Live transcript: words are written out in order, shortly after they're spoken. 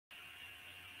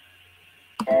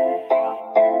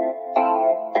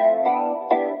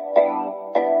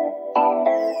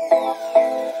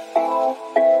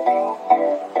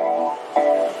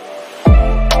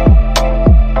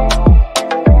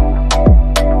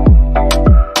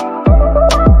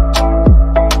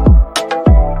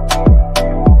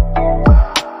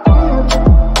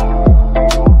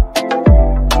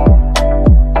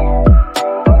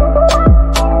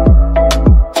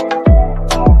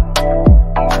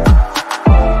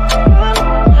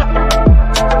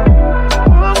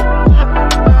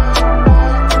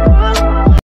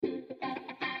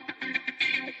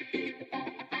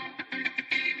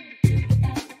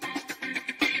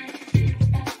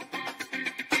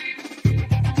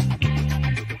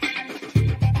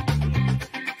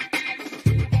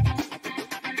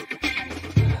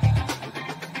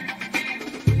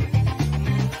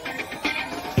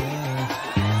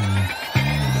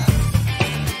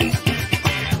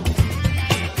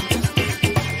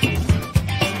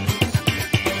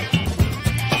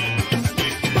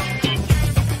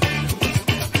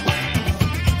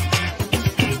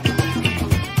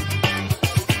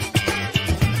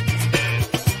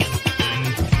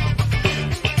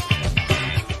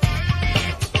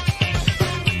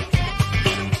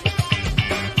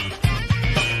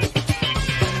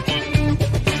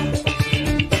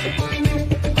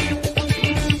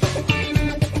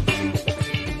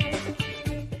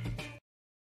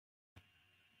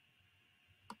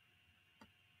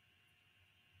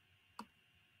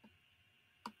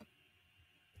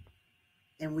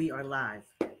And we are live.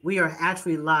 We are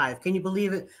actually live. Can you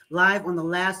believe it? Live on the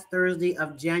last Thursday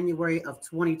of January of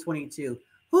 2022.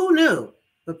 Who knew?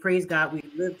 But praise God, we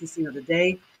lived to see another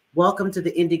day. Welcome to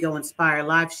the Indigo Inspire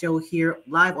live show here,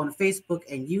 live on Facebook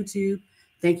and YouTube.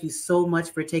 Thank you so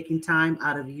much for taking time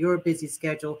out of your busy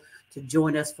schedule to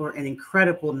join us for an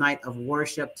incredible night of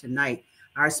worship tonight.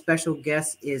 Our special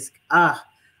guest is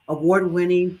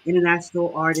award-winning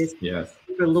international artist. Yes.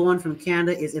 Lewin from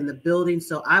Canada is in the building.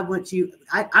 So I want you,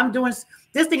 I'm doing,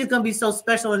 this thing is going to be so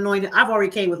special and anointed. I've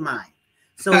already came with mine.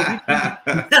 So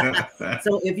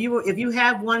if you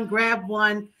have one, grab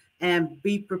one and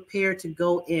be prepared to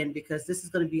go in, because this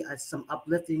is going to be some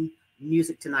uplifting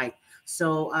music tonight.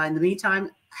 So in the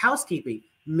meantime, housekeeping,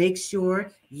 make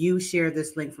sure you share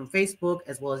this link from Facebook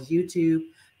as well as YouTube.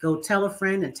 Go tell a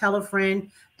friend and tell a friend.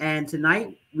 And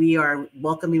tonight we are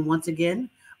welcoming once again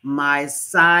my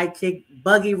sidekick,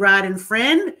 buggy riding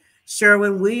friend,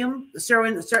 Sherwin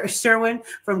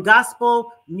from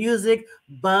Gospel Music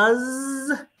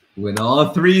Buzz. With all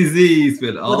three Z's,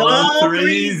 with all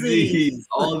three Z's,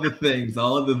 all the things,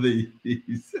 all the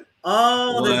Z's.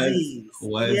 All the Z's.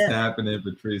 What is happening,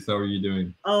 Patrice? How are you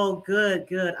doing? Oh, good.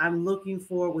 I'm looking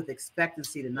forward with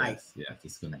expectancy tonight. Yes,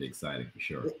 it's going to be exciting for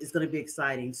sure. It's going to be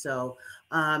exciting. So,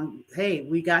 hey,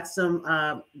 we got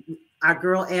some. Our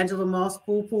girl Angela Moss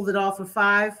pulled it off for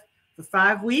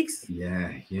 5 weeks.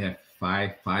 Yeah,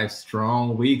 5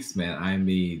 strong weeks, man. I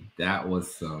mean, that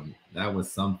was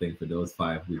something for those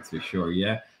 5 weeks for sure.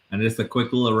 Yeah, and just a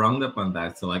quick little roundup on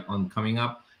that. So, like coming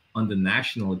up on the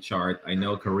national chart, I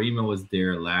know Karima was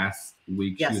there last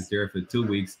week. Yes. She was there for 2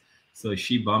 weeks, so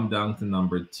she bumped down to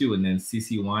number 2, and then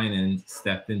CeCe Winans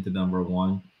stepped into number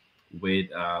 1 with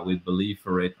Believe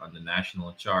for It on the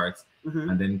national charts.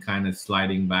 And then kind of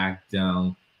sliding back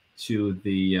down to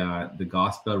the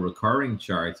gospel recurring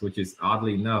charts, which is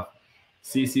oddly enough,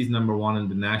 CeCe's number 1 in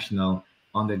the national.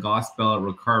 On the gospel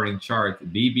recurring chart,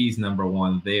 BB's number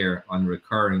 1 there on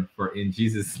recurring for In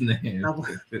Jesus' Name.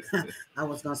 I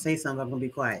was gonna say something. I'm gonna be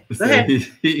quiet. Go so ahead.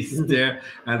 He's there,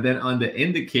 and then on the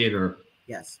indicator,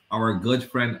 yes, our good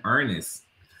friend Ernest.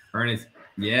 Ernest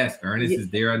is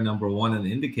there at number 1 in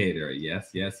the indicator. Yes.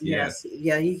 Yeah.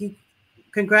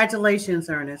 Congratulations,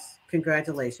 Ernest.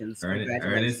 Congratulations.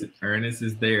 Ernest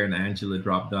is there, and Angela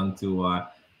dropped down to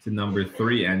number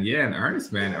 3. And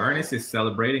Ernest is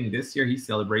celebrating this year. He's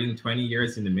celebrating 20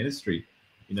 years in the ministry.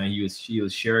 You know, he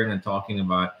was sharing and talking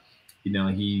about, you know,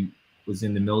 he was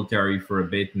in the military for a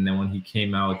bit, and then when he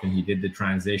came out and he did the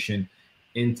transition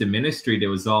into ministry, there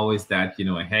was always that, you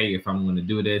know, hey, if I'm going to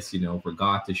do this, you know, for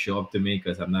God to show up to me,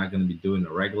 because I'm not going to be doing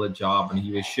a regular job. And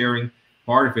he was sharing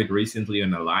part of it recently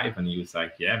on a live, and he was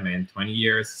like, yeah, man, 20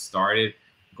 years started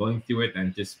going through it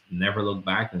and just never looked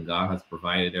back, and God has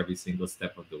provided every single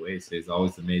step of the way. So it's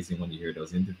always amazing when you hear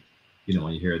those interviews, you know,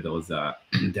 when you hear those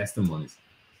testimonies.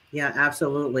 Yeah,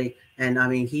 absolutely. And I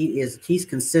mean, he's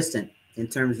consistent in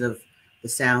terms of the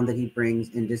sound that he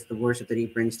brings and just the worship that he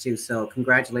brings too. So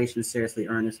congratulations, seriously,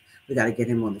 Ernest. We got to get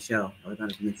him on the show. We're going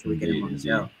to make sure we get him on the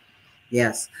show.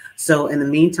 Yes. So in the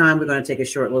meantime, we're going to take a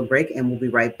short little break, and we'll be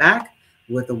right back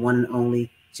with the one and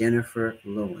only Jennifer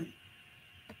Lewin.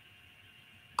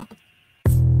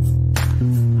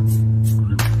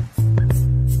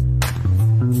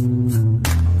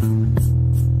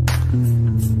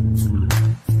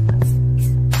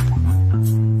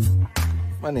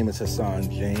 My name is Hassan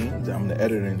James. I'm the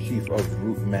editor-in-chief of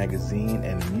Root Magazine,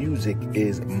 and music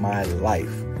is my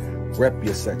life. Rep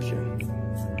your section.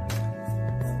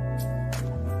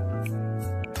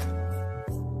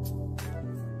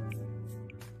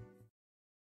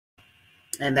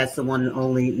 And that's the one and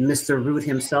only Mr. Root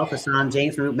himself, Hassan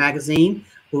James from Root Magazine,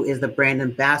 who is the brand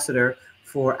ambassador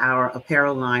for our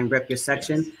apparel line, Rep Your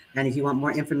Section. Yes. And if you want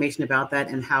more information about that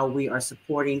and how we are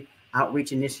supporting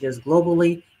outreach initiatives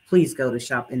globally, please go to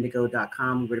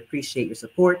shopindigo.com. We would appreciate your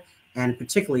support, and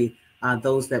particularly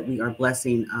those that we are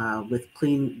blessing with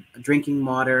clean drinking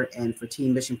water and for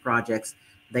Teen Mission projects.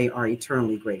 They are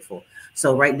eternally grateful.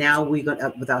 So right now, we're going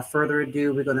to, without further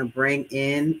ado, we're going to bring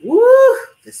in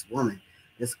this woman,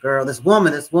 this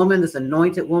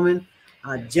anointed woman,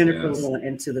 Jennifer Lewin,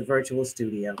 into the virtual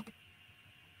studio.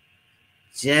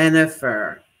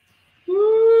 Jennifer.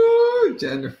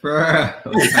 Jennifer,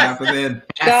 what's happening?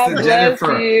 God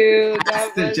Jennifer. You.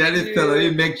 Pastor Jennifer. Let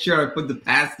me make sure I put the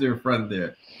pastor in front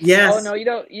there. Yes. Oh no, you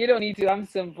don't need to. I'm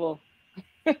simple.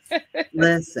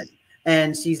 Listen,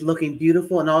 and she's looking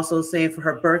beautiful, and also saying for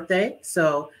her birthday.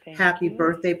 So happy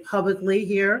birthday publicly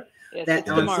here. Yes,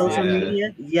 on social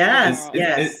media. Yes.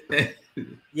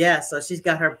 Yes. So she's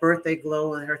got her birthday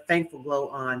glow and her thankful glow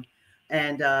on,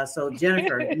 and so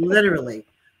Jennifer, literally.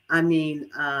 I mean,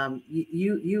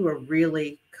 you are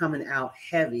really coming out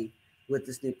heavy with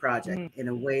this new project in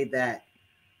a way that,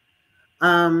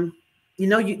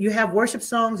 you have worship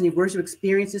songs and you worship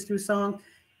experiences through song.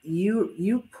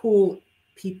 You pull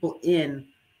people in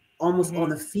almost on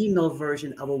the female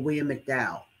version of a William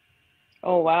McDowell.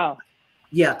 Oh, wow.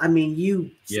 Yeah, I mean,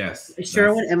 Yes.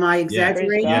 Sherwin, am I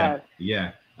exaggerating?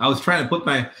 Yeah. I was trying to put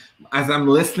as I'm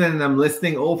listening and I'm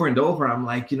listening over and over, I'm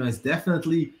like, it's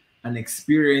definitely an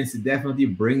experience. It definitely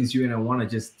brings you in. I want to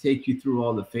just take you through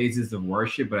all the phases of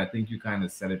worship, but I think you kind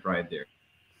of said it right there.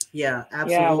 Yeah,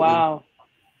 absolutely. Yeah, wow.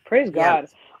 Praise God.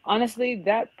 Honestly,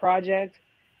 that project,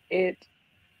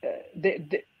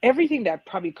 everything that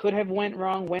probably could have went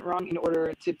wrong in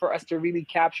order for us to really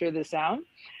capture the sound.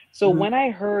 So when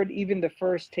I heard even the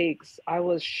first takes, I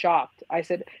was shocked. I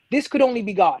said, this could only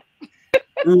be God.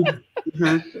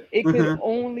 It could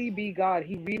only be God.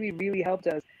 He really, really helped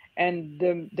us. And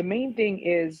the main thing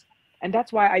is, and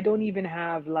that's why I don't even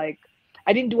have I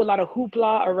didn't do a lot of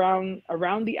hoopla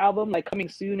around the album, like coming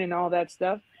soon and all that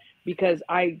stuff, because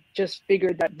I just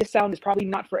figured that this sound is probably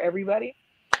not for everybody.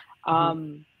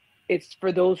 It's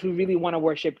for those who really want to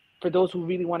worship, for those who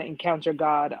really want to encounter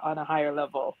God on a higher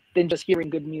level than just hearing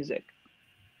good music.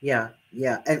 Yeah.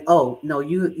 And no,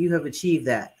 you have achieved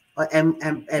that. And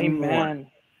Amen. more.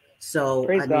 So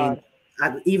Praise God.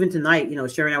 Even tonight,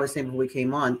 Sherry and I was saying before we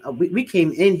came on, we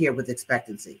came in here with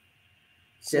expectancy,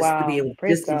 just to be able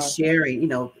in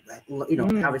sharing,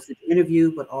 obviously the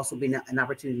interview, but also being an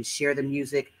opportunity to share the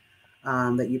music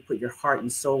that you put your heart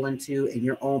and soul into, and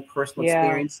your own personal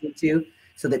experience into,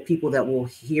 so that people that will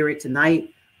hear it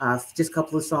tonight, just a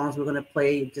couple of songs we're going to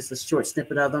play, just a short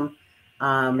snippet of them,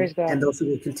 and those who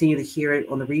will continue to hear it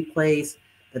on the replays,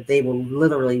 that they will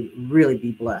literally really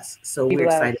be blessed. So we're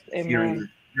excited for hearing it.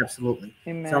 Absolutely.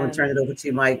 Amen. So I'm going to turn it over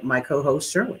to my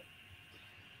co-host Shirley.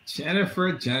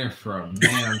 Jennifer,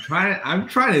 man, I'm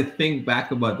trying to think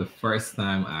back about the first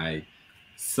time I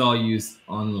saw you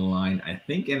online. I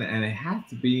think, and it had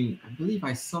to be, I believe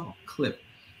I saw a clip,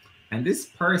 and this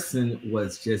person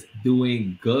was just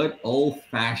doing good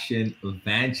old-fashioned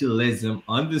evangelism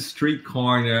on the street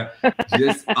corner,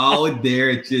 just out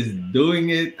there, just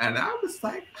doing it. And I was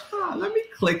like, let me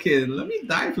click in, let me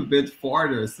dive a bit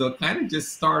farther. So kind of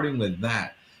just starting with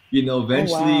that,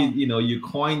 eventually, you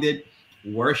coined it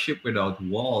Worship Without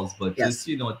Walls, but just,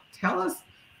 tell us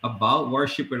about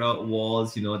Worship Without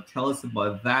Walls, tell us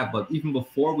about that. But even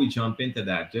before we jump into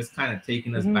that, just kind of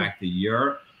taking us back to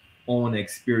your own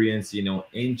experience,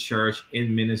 in church,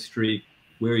 in ministry,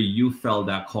 where you felt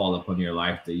that call upon your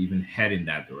life to even head in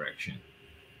that direction.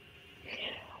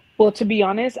 Well, to be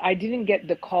honest, I didn't get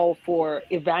the call for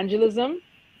evangelism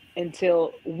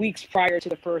until weeks prior to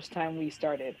the first time we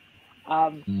started.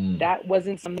 That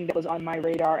wasn't something that was on my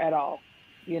radar at all.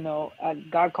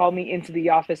 God called me into the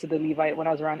office of the Levite when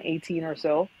I was around 18 or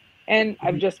so. And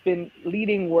I've just been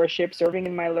leading worship, serving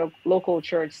in my local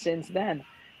church since then.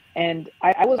 And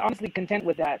I was honestly content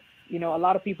with that. A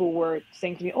lot of people were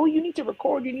saying to me, oh, you need to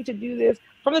record, you need to do this.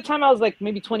 From the time I was like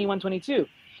maybe 21, 22.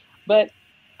 But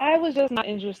I was just not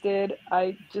interested.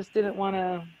 I just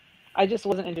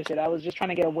wasn't interested. I was just trying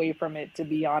to get away from it, to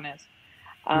be honest.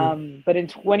 But in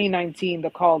 2019, the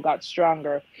call got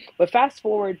stronger. But fast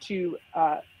forward to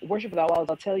Worship Without Walls,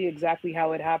 I'll tell you exactly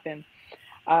how it happened.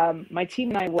 My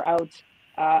team and I were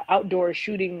outdoors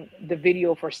shooting the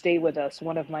video for Stay With Us,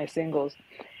 one of my singles.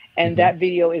 And that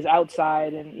video is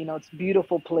outside, and it's a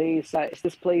beautiful place. It's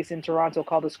this place in Toronto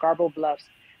called the Scarborough Bluffs.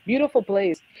 Beautiful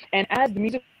place. And as the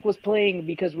music was playing,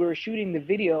 because we were shooting the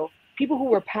video, people who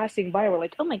were passing by were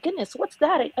like, oh my goodness, what's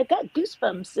that? I got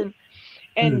goosebumps.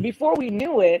 And before we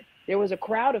knew it, there was a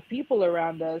crowd of people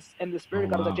around us, and the Spirit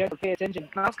of God was like, Jennifer, pay attention.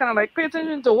 And I was kind of like, pay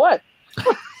attention to what?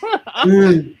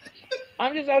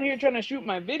 I'm just out here trying to shoot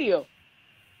my video,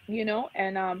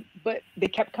 and but they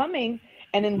kept coming.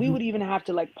 And then we would even have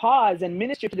to pause and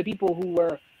minister to the people who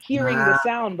were hearing the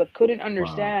sound but couldn't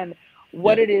understand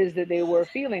what it is that they were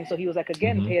feeling. So he was like,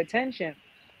 again, pay attention.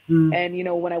 And,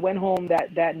 when I went home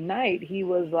that night, he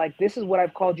was like, this is what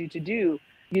I've called you to do.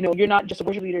 You're not just a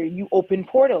worship leader, you open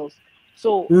portals.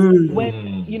 So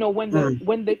when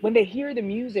they hear the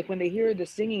music, when they hear the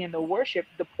singing and the worship,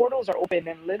 the portals are open,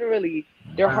 and literally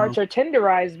their hearts are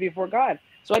tenderized before God.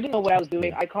 So I didn't know what I was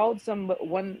doing. I called two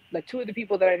of the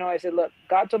people that I know. I said, look,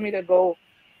 God told me to go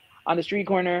on the street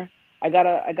corner. I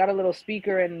got a little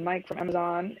speaker and mic from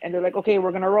Amazon, and they're like, okay,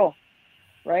 we're going to roll.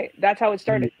 Right. That's how it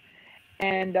started.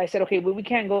 And I said, okay, well, we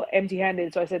can't go empty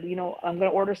handed. So I said, I'm going to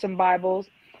order some Bibles,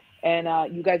 and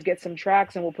you guys get some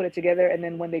tracks, and we'll put it together. And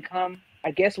then when they come, I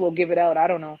guess we'll give it out. I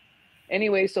don't know.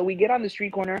 Anyway, so we get on the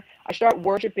street corner. I start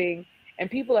worshiping. and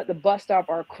people at the bus stop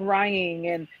are crying,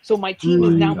 and so my team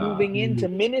is now moving in to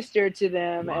minister to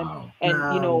them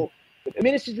and you know,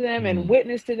 minister to them and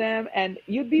witness to them. And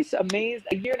you'd be amazed,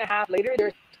 a year and a half later,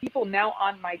 there's people now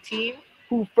on my team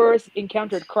who first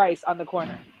encountered Christ on the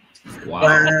corner.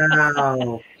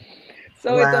 Wow.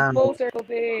 So it's a full circle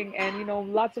thing, and you know,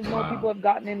 lots of more people have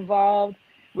gotten involved.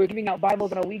 We're giving out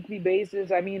Bibles on a weekly basis.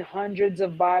 I mean, hundreds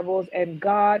of Bibles. And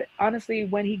God, honestly,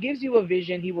 when he gives you a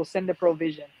vision, he will send a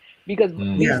provision, because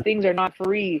these things are not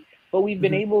free, but we've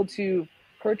been able to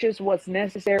purchase what's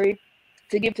necessary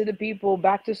to give to the people.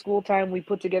 Back to school time, we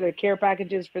put together care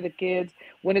packages for the kids.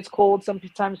 When it's cold,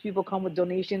 sometimes people come with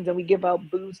donations and we give out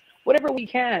boots, whatever we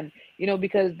can, you know,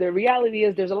 because the reality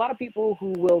is there's a lot of people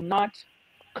who will not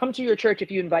come to your church if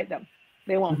you invite them.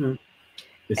 They won't.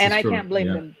 And I can't blame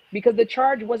them, because the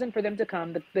charge wasn't for them to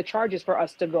come. The charge is for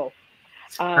us to go.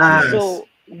 So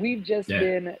we've just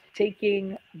been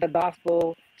taking the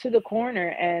gospel to the corner,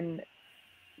 and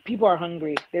people are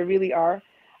hungry. They really are.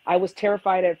 I was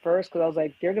terrified at first because I was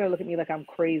like, they're going to look at me like I'm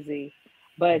crazy.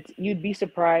 But you'd be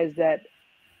surprised at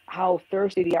how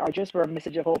thirsty they are just for a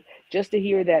message of hope, just to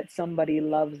hear that somebody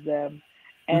loves them.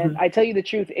 And I tell you the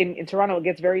truth, in Toronto, it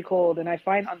gets very cold. And I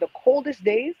find on the coldest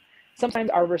days, sometimes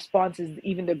our response is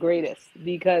even the greatest,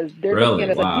 because they're looking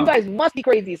at us like, you guys must be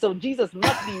crazy, so Jesus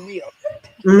must be real.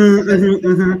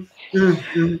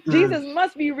 Jesus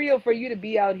must be real for you to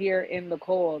be out here in the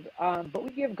cold. But we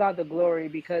give God the glory,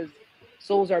 because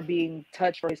souls are being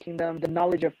touched for his kingdom. The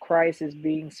knowledge of Christ is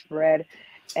being spread.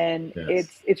 And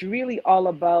it's really all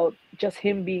about just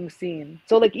him being seen.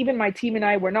 So like, even my team and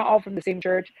I, we're not all from the same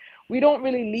church. We don't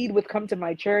really lead with come to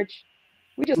my church.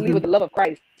 We just lead with the love of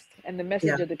Christ and the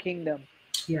message of the kingdom.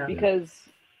 Because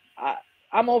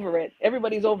I'm over it.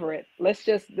 Everybody's over it. Let's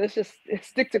just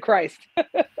stick to Christ.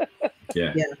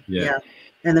 And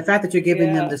the fact that you're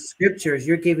giving them the scriptures,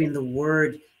 you're giving the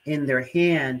word in their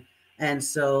hand. And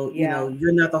so, you know,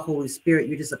 you're not the Holy Spirit.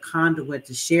 You're just a conduit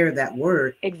to share that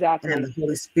word. Exactly. And the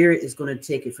Holy Spirit is going to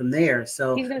take it from there.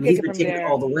 So he's going to take it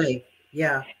all the way.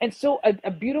 Yeah. And so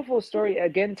a beautiful story,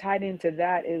 again, tied into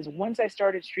that is, once I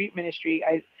started street ministry,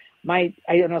 I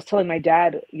was telling my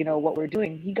dad, you know, what we're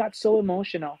doing. He got so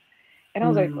emotional. And I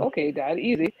was like, okay, Dad,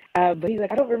 easy. But he's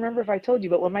like, I don't remember if I told you,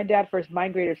 but when my dad first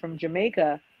migrated from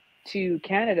Jamaica to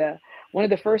Canada, one of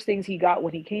the first things he got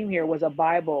when he came here was a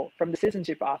Bible from the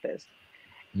citizenship office.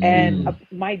 And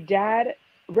my dad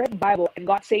read the Bible and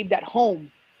got saved at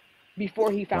home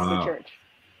before he found the church.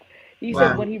 He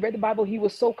said when he read the Bible, he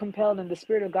was so compelled, and the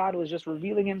Spirit of God was just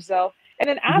revealing himself. And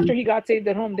then after he got saved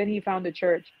at home, then he found the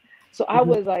church. So I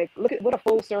was like, look at what a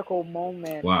full circle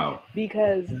moment. Wow.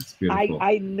 Because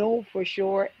I know for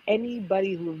sure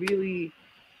anybody who really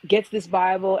gets this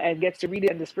Bible and gets to read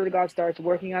it, and the Spirit of God starts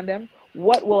working on them,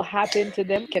 what will happen to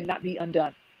them cannot be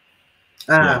undone.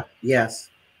 Yes.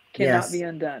 Cannot be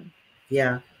undone.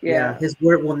 Yeah. His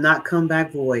word will not come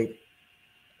back void.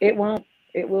 It won't.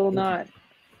 It will not.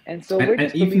 And so we're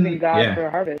just believing God for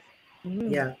a harvest.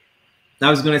 Yeah. I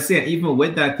was going to say, even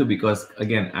with that too, because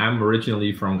again, I'm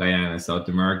originally from Guyana, South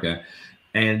America.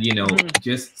 And, you know,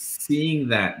 just seeing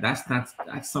that's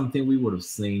something we would have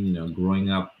seen, you know, growing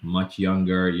up much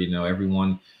younger, you know,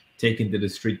 everyone taken to the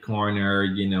street corner,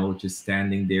 you know, just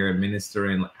standing there and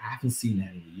ministering. I haven't seen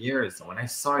that in years. So when I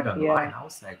saw it online, I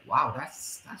was like, wow,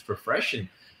 that's refreshing.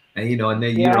 And, you know, and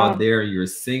then you're out there, you're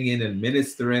singing and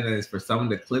ministering. And it's for some of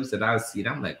the clips that I've seen,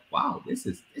 I'm like, wow, this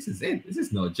is it. This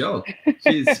is no joke.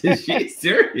 She's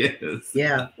serious.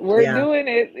 Yeah. We're doing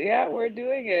it. Yeah, we're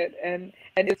doing it. And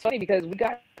it's funny because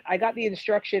I got the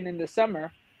instruction in the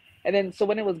summer. And then, so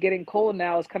when it was getting cold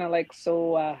now, it's kind of like,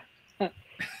 so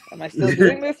am I still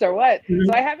doing this or what?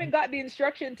 So I haven't got the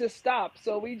instruction to stop.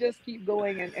 So we just keep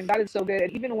going, and God is so good.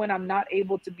 And even when I'm not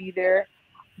able to be there,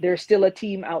 there's still a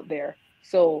team out there.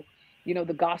 So, you know,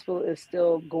 the gospel is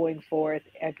still going forth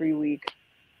every week.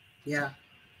 Yeah.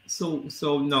 So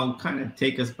now kind of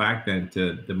take us back then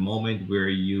to the moment where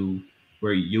you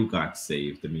got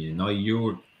saved. I mean, you know, you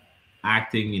were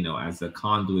acting, you know, as a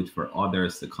conduit for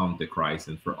others to come to Christ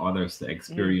and for others to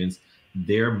experience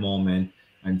their moment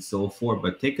and so forth.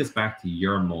 But take us back to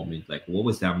your moment. Like, what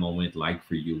was that moment like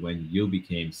for you when you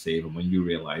became saved and when you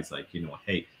realized, like, you know,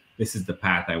 hey, this is the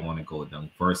path I want to go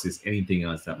down versus anything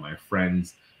else that my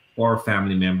friends or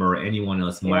family member or anyone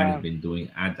else might have been doing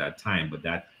at that time. But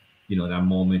that, you know, that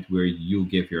moment where you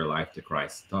give your life to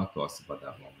Christ. Talk to us about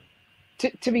that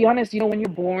moment. To be honest, you know, when you're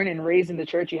born and raised in the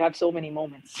church, you have so many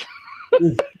moments.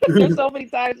 There's so many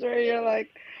times where you're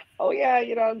like, oh yeah,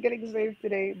 you know, I'm getting saved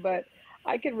today. But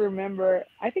I can remember,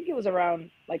 I think it was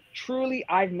around, like, truly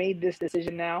I've made this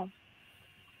decision now.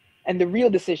 and the real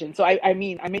decision. So I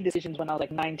mean, I made decisions when I was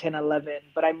like 9, 10, 11,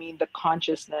 but I mean the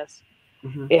consciousness.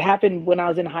 It happened when I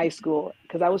was in high school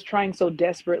because I was trying so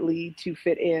desperately to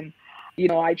fit in. You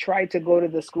know, I tried to go to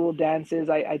the school dances.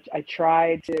 I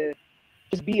tried to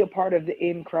just be a part of the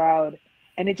in crowd,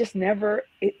 and it just never,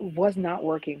 it was not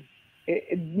working.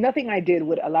 Nothing I did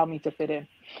would allow me to fit in.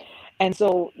 And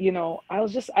so, you know, I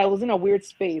was in a weird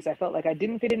space. I felt like I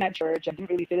didn't fit in at church. I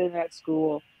didn't really fit in at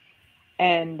school.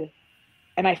 And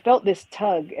I felt this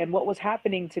tug. And what was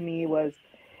happening to me was,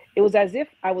 it was as if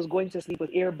I was going to sleep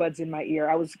with earbuds in my ear.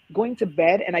 I was going to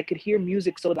bed and I could hear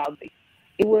music so loudly.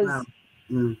 It was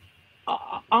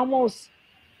almost,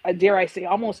 dare I say,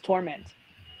 almost torment.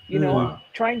 You know,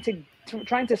 trying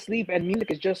to sleep and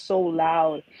music is just so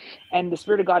loud, and the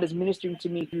Spirit of God is ministering to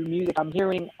me through music. I'm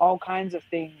hearing all kinds of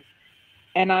things.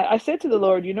 And I said to the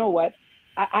Lord, you know what?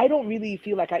 I don't really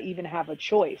feel like I even have a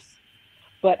choice.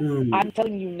 But I'm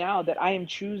telling you now that I am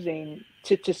choosing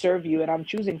to serve you, and I'm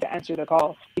choosing to answer the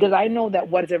call, because I know that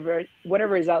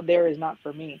whatever is out there is not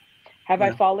for me. Have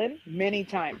I fallen? Many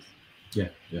times. Yeah.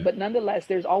 But nonetheless,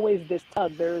 there's always this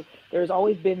tug. There's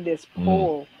always been this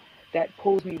pull that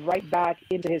pulls me right back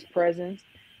into his presence,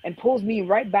 and pulls me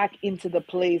right back into the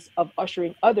place of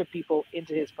ushering other people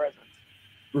into his presence.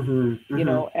 You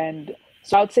know, and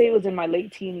so I would say it was in my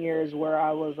late teen years where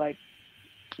I was like,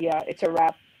 yeah, it's a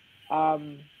wrap.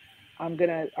 I'm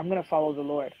gonna follow the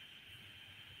Lord.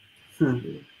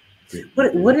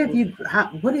 What have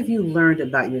you learned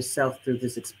about yourself through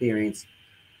this experience,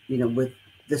 you know, with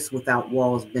this Without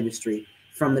Walls ministry,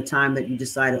 from the time that you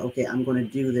decided, okay, I'm going to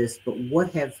do this, but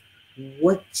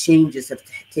what changes have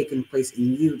taken place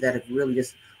in you that have really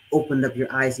just opened up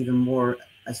your eyes even more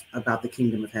about the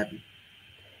kingdom of heaven?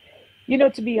 You know,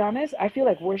 to be honest, I feel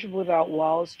like Worship Without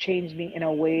Walls changed me in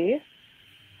a way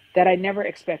that I never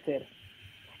expected.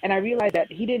 And I realized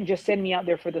that he didn't just send me out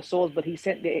there for the souls, but he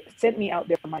sent me out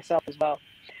there for myself as well.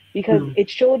 Because it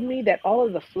showed me that all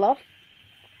of the fluff,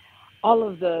 all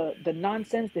of the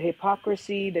nonsense, the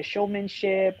hypocrisy, the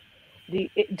showmanship,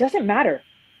 it doesn't matter.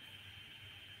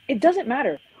 It doesn't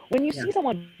matter. When you see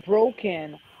someone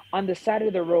broken on the side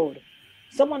of the road,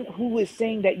 someone who is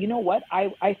saying that, you know what,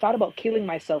 I thought about killing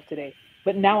myself today,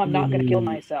 but now I'm not going to kill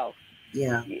myself.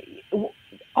 Yeah.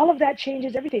 All of that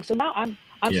changes everything. So now I'm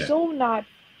so not,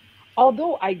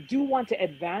 although I do want to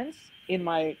advance in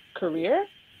my career,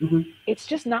 it's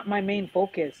just not my main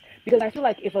focus, because I feel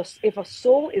like if a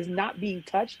soul is not being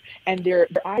touched and their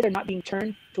eyes are not being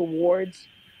turned towards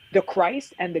the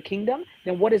Christ and the kingdom,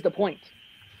 then what is the point?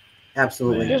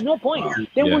 Absolutely. There's no point.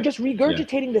 Then we're just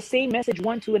regurgitating the same message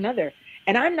one to another.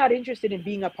 And I'm not interested in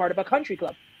being a part of a country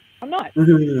club. I'm not.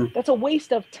 That's a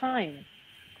waste of time.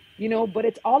 You know, but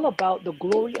it's all about the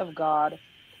glory of God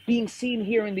being seen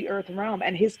here in the earth realm,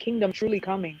 and his kingdom truly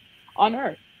coming on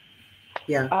earth.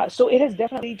 Yeah. So it has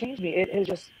definitely changed me. It has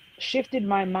just shifted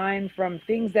my mind from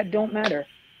things that don't matter.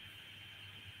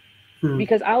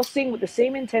 Because I'll sing with the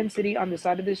same intensity on the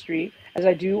side of the street as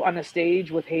I do on a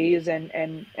stage with haze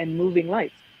and moving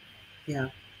lights. Yeah.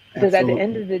 Because at the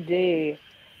end of the day,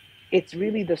 it's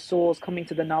really the souls coming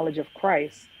to the knowledge of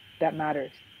Christ that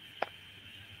matters.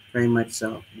 Very much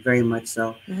so. Very much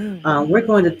so. We're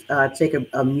going to take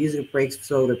a music break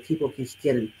so that people can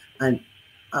get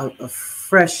a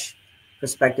fresh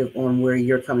perspective on where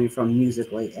you're coming from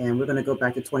musically. And we're going to go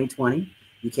back to 2020.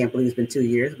 You can't believe it's been 2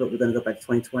 years, but we're going to go back to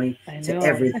 2020 to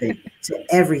everything, to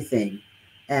everything.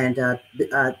 And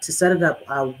to set it up,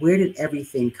 where did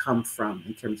everything come from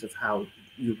in terms of how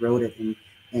you wrote it and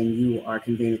you are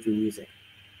conveying it through music?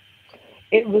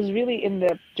 It was really during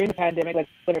the pandemic, like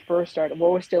when it first started.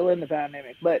 Well, we're still in the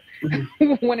pandemic, but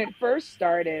when it first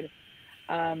started,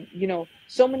 you know,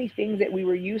 so many things that we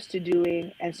were used to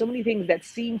doing and so many things that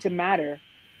seemed to matter,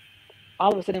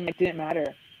 all of a sudden, like, didn't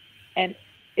matter. And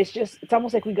it's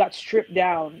almost like we got stripped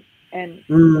down. And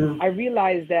I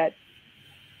realized that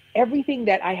everything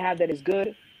that I have that is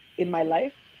good in my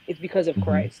life is because of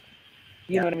Christ.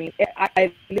 You know what I mean?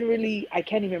 I literally, I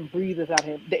can't even breathe without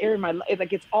him. The air in my life,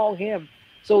 like, it's all him.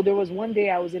 So there was one day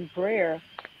I was in prayer,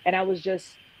 and I was a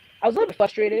little bit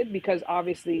frustrated because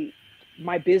obviously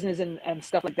my business and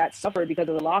stuff like that suffered because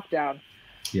of the lockdown.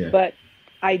 But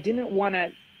I didn't want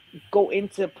to go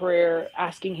into prayer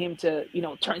asking him to, you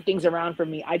know, turn things around for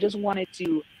me. I just wanted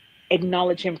to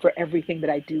acknowledge him for everything that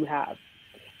I do have.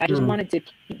 I just wanted to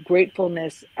keep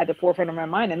gratefulness at the forefront of my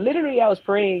mind. And literally I was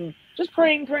praying, just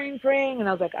praying. And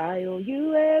I was like, I owe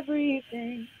you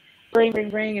everything.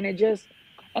 Praying.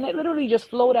 And it literally just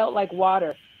flowed out like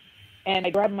water. And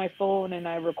I grabbed my phone and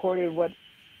I recorded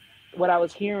what I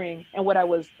was hearing and what I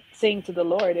was saying to the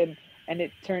Lord. And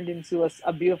it turned into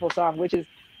a beautiful song, which is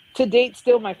to date,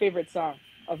 still my favorite song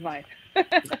of mine.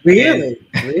 Really?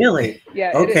 Really?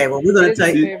 Yeah. Okay, well, we're going to tell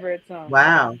my you. favorite song.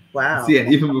 Wow. See,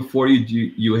 and even before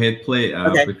you hit play,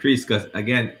 Okay. Patrice, because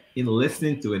again, in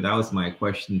listening to it, that was my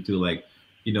question too. Like,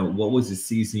 what was the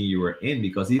season you were in?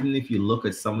 Because even if you look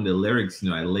at some of the lyrics,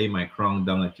 I lay my crown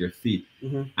down at your feet.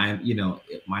 Mm-hmm. I'm,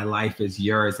 my life is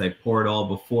yours. I pour it all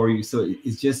before you. So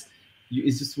it's just,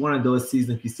 it's just one of those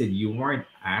seasons. Like you said, you weren't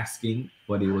asking,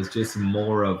 but it was just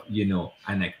more of,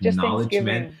 an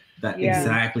acknowledgement that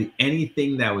exactly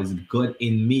anything that was good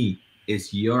in me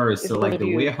is yours. So like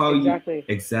the way how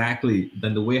exactly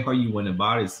then the way how you went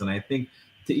about it. So, and I think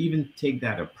to even take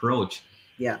that approach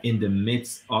in the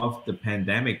midst of the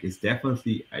pandemic is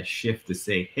definitely a shift to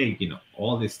say, hey,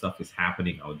 all this stuff is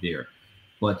happening out there,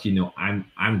 but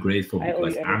I'm grateful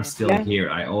because I'm still here.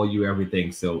 I owe you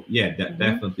everything. So yeah,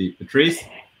 definitely. Patrice.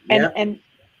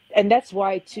 And that's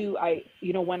why too,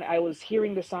 when I was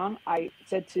hearing the song, I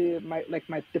said to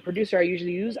the producer I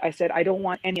usually use, I said, I don't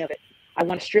want any of it. I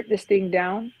want to strip this thing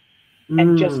down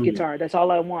and just guitar. That's all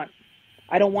I want.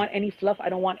 I don't want any fluff. I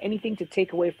don't want anything to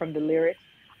take away from the lyrics.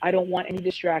 I don't want any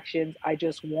distractions. I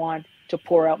just want to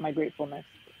pour out my gratefulness.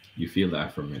 You feel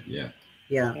that from it, yeah.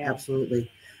 Yeah,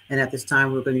 absolutely. And at this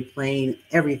time, we're going to be playing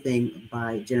Everything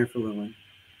by Jennifer Lewin.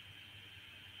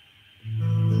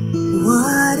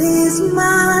 What is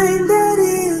mine that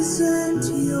isn't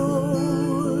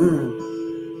yours?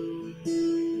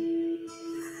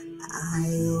 I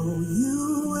owe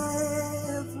you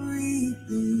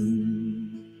everything.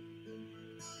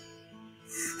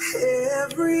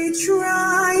 Every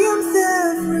triumph,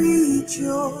 every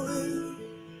joy.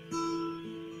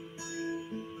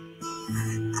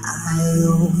 I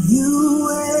owe you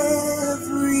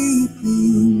everything.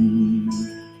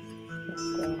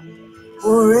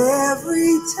 For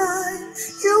every time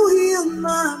you heal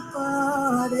my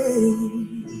body,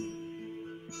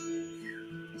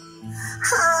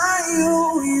 I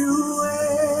owe you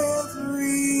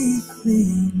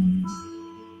everything.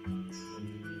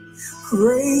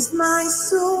 Raise my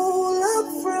soul up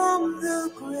from the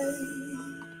grave.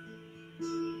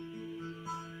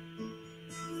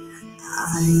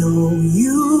 I owe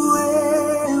you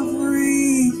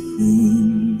everything.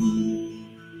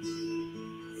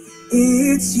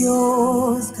 It's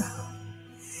yours, God.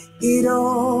 It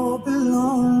all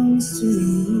belongs to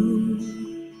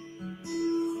you.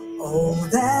 All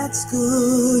that's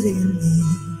good in me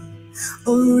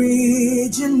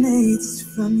originates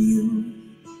from you.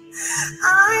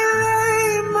 I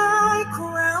lay my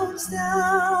crowns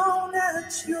down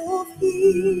at your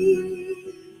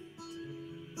feet.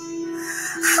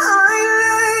 I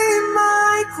lay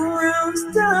my crowns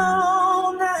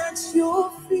down at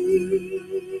your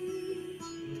feet.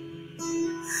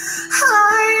 I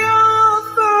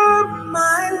offer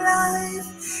my life,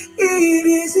 it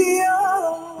is yours.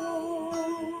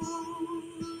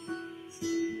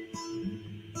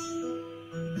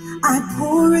 I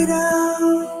pour it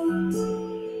out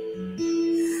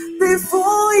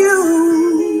before you.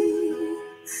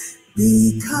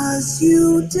 Because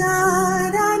you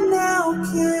died, I now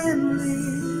can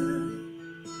live.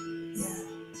 Yeah.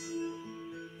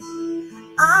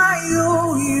 I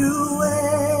owe you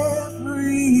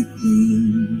everything.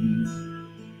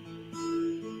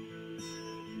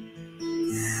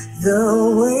 The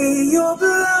way your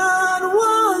blood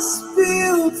was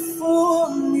spilled for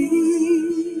me,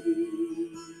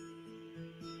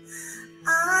 I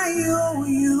owe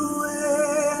you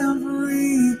everything.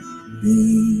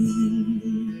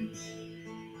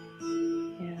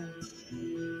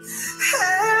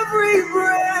 Every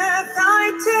breath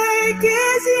I take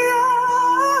is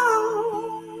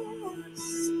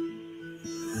yours.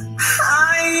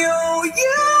 I owe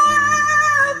you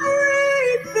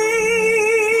everything.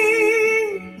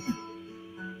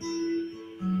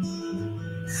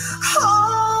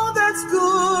 All that's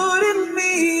good in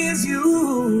me is you.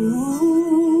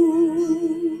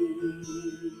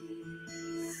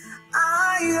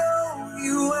 I owe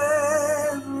you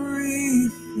everything.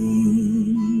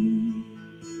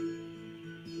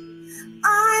 I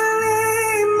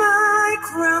lay my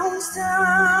crowns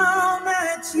down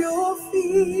at your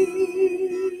feet.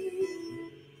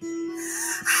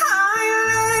 I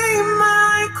lay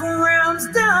my crowns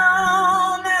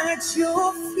down at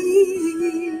your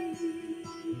feet.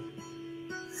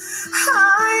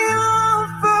 I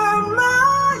offer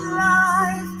my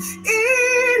life,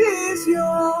 it is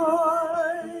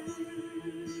yours.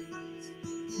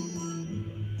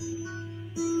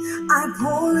 I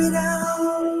pour it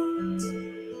out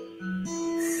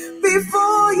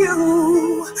before you.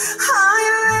 I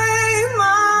lay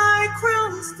my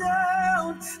crowns down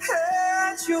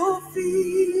at your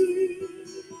feet.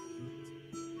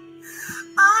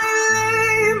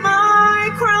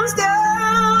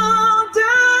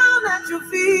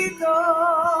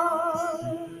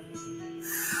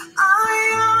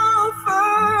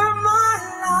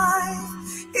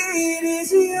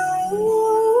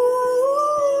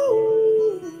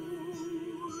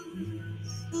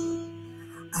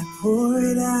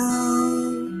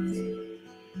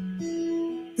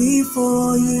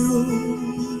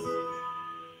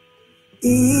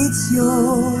 It's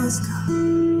yours, God.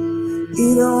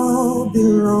 It all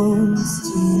belongs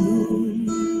to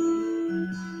you.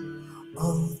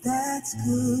 All that's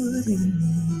good in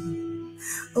me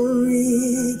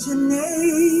originates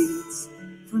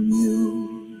from you.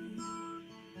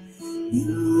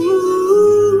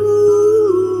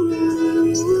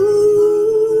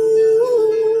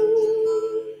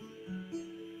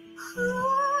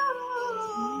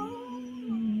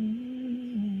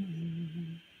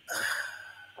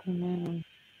 Amen.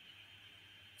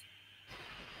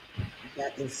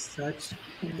 That is such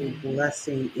a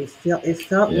blessing. It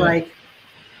felt like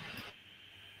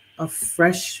a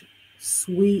fresh,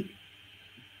 sweet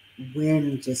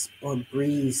wind or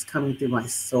breeze coming through my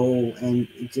soul, and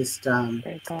it just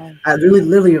Praise God. I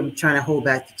literally am trying to hold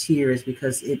back the tears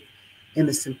because it, in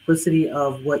the simplicity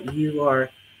of what you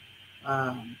are,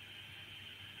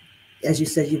 as you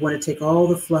said, you want to take all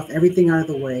the fluff, everything out of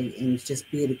the way, and just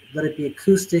let it be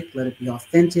acoustic, let it be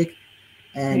authentic,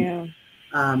 and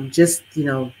just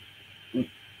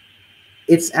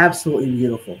it's absolutely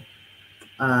beautiful.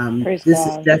 Praise This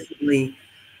God. is definitely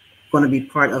going to be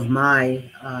part of my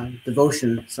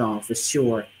devotion song for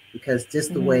sure, because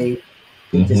just the way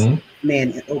it just, man,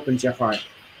 it opens your heart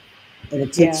and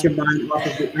it takes your mind off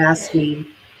of the asking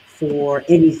for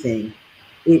anything.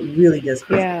 It really does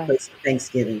put a place of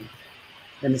thanksgiving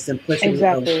and the simplicity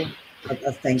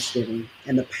of Thanksgiving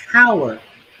and the power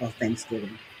of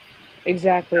Thanksgiving.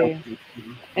 Exactly.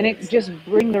 And it just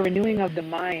brings the renewing of the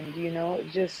mind,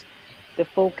 just the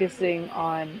focusing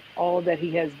on all that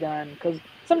he has done. Because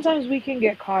sometimes we can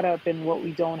get caught up in what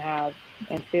we don't have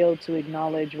and fail to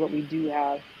acknowledge what we do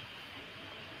have.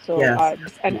 So,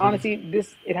 and honestly,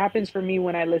 it happens for me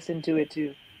when I listen to it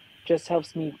too. Just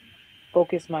helps me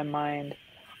focus my mind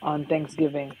on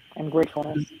Thanksgiving and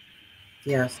gratefulness.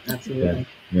 Yes, absolutely.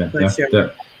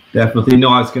 Definitely. No,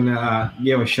 I was gonna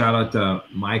give a shout out to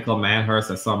Michael Manhurst.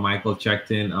 I saw Michael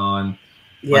checked in on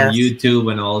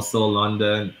YouTube and also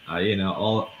London.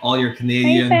 All your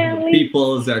Canadian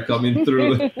peoples are coming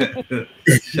through.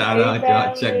 Shout out,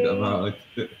 y'all. Check them out.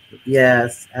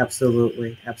 Yes,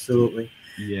 absolutely.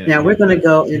 Now we're going to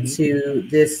go into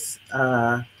this.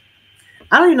 I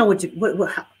don't even know what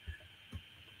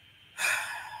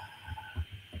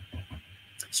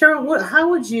Cheryl, how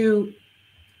would you?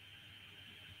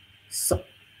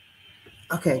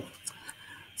 Okay.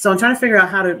 So I'm trying to figure out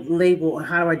how to label and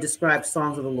how do I describe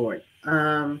songs of the Lord.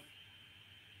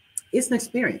 It's an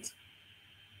experience.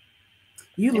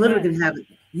 You literally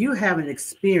have an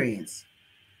experience.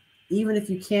 Even if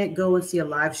you can't go and see a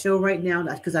live show right now,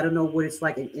 because I don't know what it's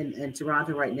like in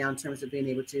Toronto right now in terms of being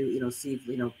able to, see,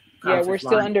 we're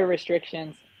still under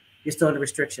restrictions. You're still under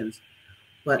restrictions.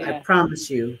 But I promise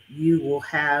you, you will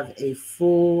have a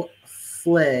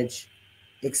full-fledged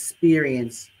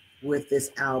experience with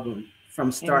this album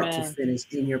from start to finish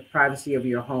in your privacy of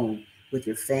your home, with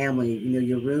your family,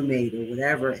 your roommate or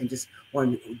whatever, and just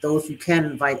on those you can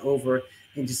invite over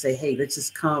and just say, hey, let's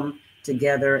just come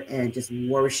together and just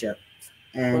worship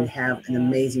and have an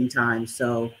amazing time.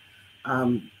 So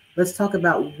let's talk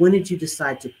about, when did you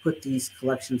decide to put these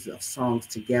collections of songs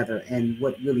together and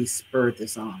what really spurred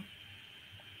this on?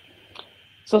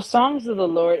 So Songs of the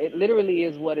Lord, it literally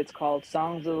is what it's called,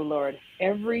 Songs of the Lord.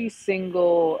 Every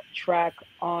single track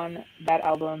on that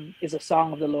album is a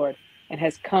song of the Lord and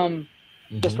has come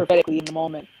just prophetically in the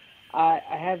moment. I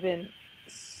haven't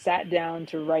sat down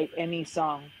to write any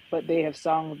song, but they have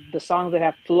the songs that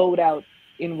have flowed out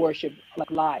in worship,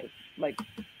 like live, like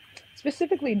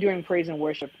specifically during praise and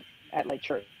worship at like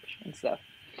church and stuff.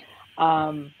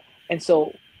 And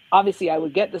so obviously I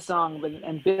would get the song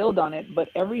and build on it, but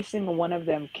every single one of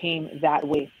them came that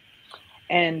way.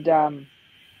 And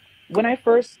when I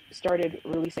first started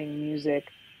releasing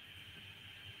music,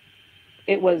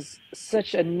 it was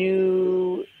such a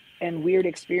new and weird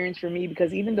experience for me,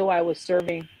 because even though I was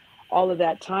serving all of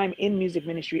that time in music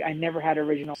ministry, I never had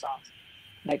original songs.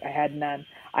 Like, I had none.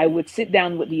 I would sit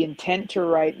down with the intent to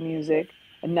write music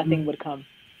and nothing would come.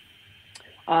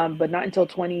 But not until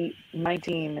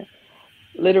 2019,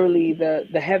 literally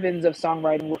the heavens of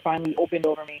songwriting were finally opened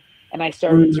over me, and I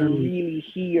started to really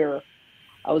hear.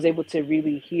 I was able to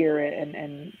really hear it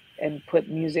and put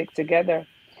music together.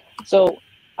 So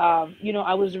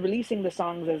I was releasing the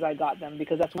songs as I got them,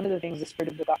 because that's one of the things the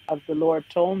Spirit of the Lord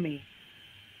told me,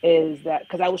 is that,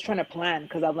 because I was trying to plan,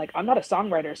 because I'm like, I'm not a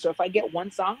songwriter, so if I get one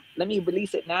song, let me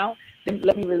release it now, then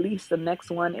let me release the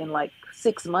next one in like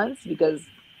 6 months, because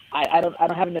I don't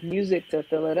have enough music to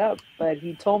fill it up. But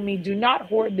he told me, do not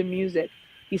hoard the music.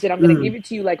 He said, I'm going to give it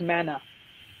to you like manna.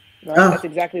 Right? That's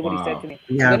exactly what he said to me.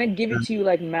 I'm going to give it to you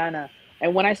like manna.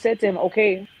 And when I said to him,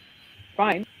 okay,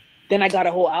 fine, then I got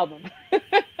a whole album.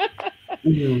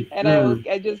 And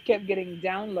I just kept getting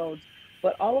downloads.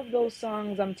 But all of those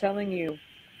songs, I'm telling you,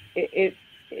 it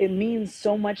means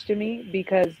so much to me,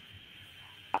 because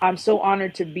I'm so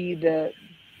honored to be the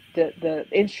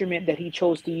instrument that he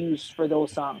chose to use for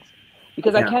those songs.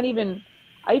 Because I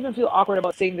even feel awkward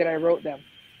about saying that I wrote them.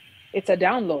 It's a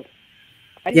download.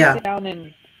 I didn't sit down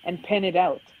and pen it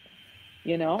out,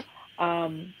 you know?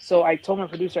 So I told my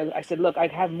producer, I said, look, I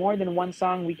have more than one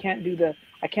song.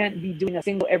 I can't be doing a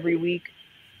single every week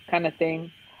kind of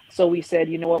thing. So we said,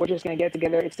 you know what, we're just going to get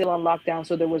together. It's still on lockdown,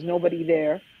 so there was nobody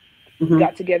there. We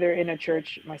got together in a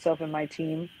church, myself and my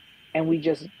team, and we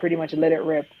just pretty much let it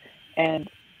rip. And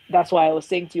that's why I was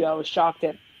saying to you, I was shocked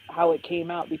at how it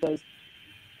came out, because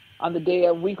on the day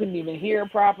of, we couldn't even hear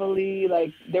properly.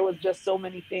 Like, there was just so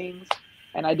many things,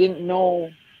 and I didn't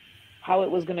know how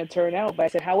it was going to turn out. But I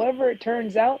said, however it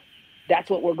turns out, that's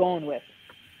what we're going with.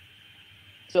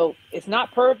 So it's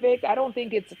not perfect. I don't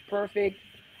think it's perfect,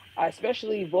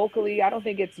 especially vocally. I don't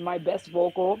think it's my best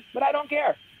vocal, but I don't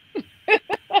care.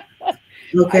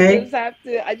 Okay.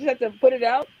 I just have to put it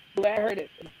out the way I heard it.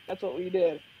 That's what we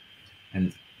did.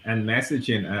 And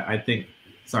messaging, I think.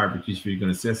 Sorry, Patricia, you're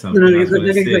going to say something. I was going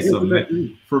to say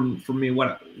something. For me,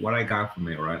 what I got from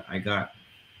it, right? I got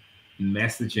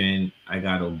messaging. I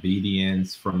got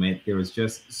obedience from it. There was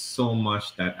just so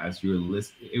much that, as you're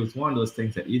listening, it was one of those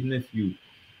things that even if you,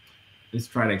 let's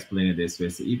try to explain it this way.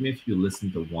 So even if you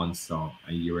listen to one song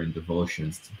and you're in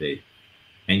devotions today,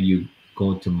 and you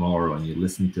go tomorrow and you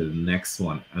listen to the next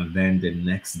one, and then the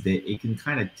next day, it can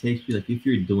kind of take you, like if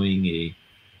you're doing a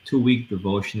 2-week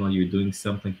devotional, you're doing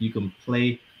something, you can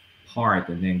play part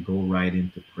and then go right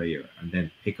into prayer and then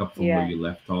pick up from where you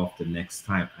left off the next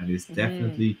time. And it's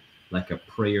definitely like a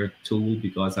prayer tool,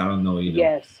 because I don't know, you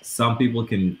know, some people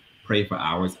can pray for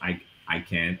hours. I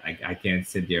can't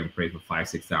sit there and pray for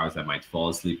 5-6 hours. I might fall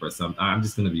asleep or something. I'm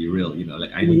just gonna be real, you know,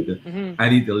 like I need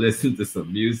to listen to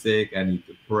some music, I need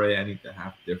to pray, I need to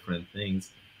have different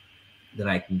things that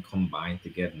I can combine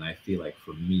together. And I feel like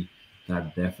for me,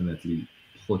 that definitely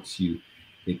puts you,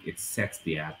 it sets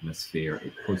the atmosphere,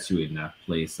 it puts you in that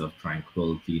place of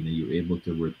tranquility, and you're able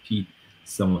to repeat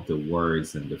some of the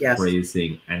words and the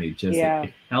phrasing, and it just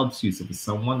it helps you. So for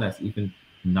someone that's even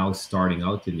now starting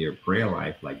out in their prayer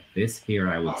life, like this here,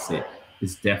 I would say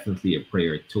is definitely a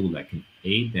prayer tool that can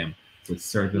aid them with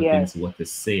certain things, what to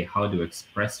say, how to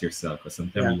express yourself. Because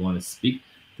sometimes you want to speak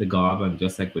to God, and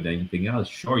just like with anything else,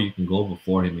 sure, you can go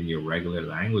before him in your regular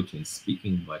language and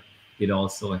speaking, but it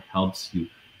also helps you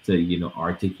to, you know,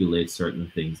 articulate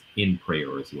certain things in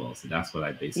prayer as well. So that's what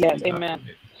I basically got from it.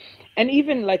 And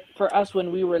even like for us,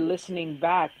 when we were listening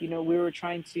back, you know, we were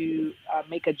trying to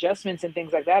make adjustments and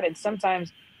things like that. And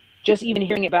sometimes just even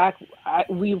hearing it back,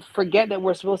 we forget that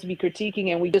we're supposed to be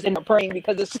critiquing, and we just end up praying,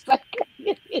 because it's just like,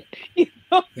 you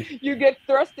know, you get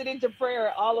thrusted into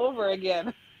prayer all over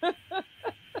again.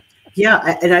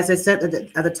 Yeah. And as I said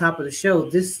at the top of the show,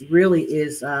 this really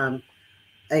is a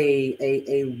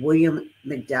William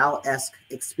McDowell-esque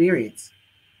experience.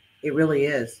 It really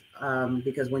is,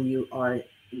 because when you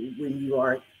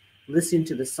are listening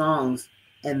to the songs,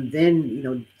 and then, you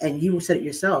know, and you said it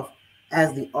yourself,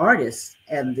 as the artists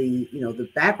and the, you know, the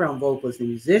background vocalists and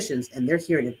musicians, and they're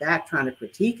hearing it back trying to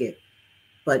critique it,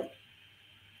 but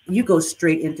you go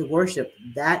straight into worship.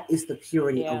 That is the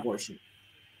purity of worship.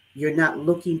 You're not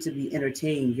looking to be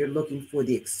entertained. You're looking for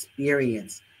the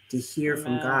experience, to hear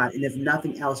from God. And if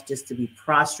nothing else, just to be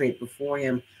prostrate before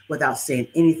him without saying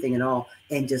anything at all,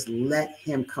 and just let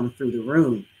him come through the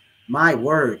room. My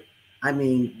word. I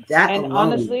mean, that and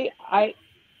alone. Honestly,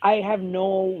 I have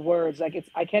no words. Like,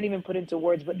 I can't even put into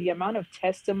words, but the amount of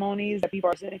testimonies that people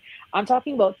are saying, I'm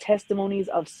talking about testimonies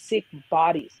of sick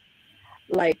bodies,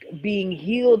 like being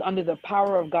healed under the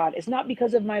power of God. It's not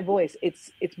because of my voice.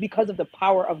 It's because of the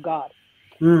power of God.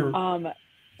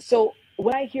 So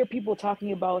when I hear people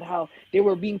talking about how they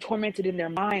were being tormented in their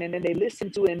mind, and then they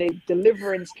listened to it and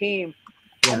deliverance came,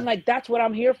 I'm like, that's what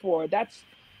I'm here for. That's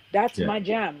my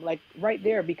jam, like right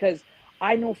there, because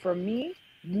I know for me,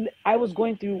 I was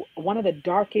going through one of the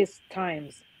darkest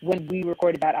times when we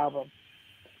recorded that album,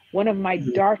 one of my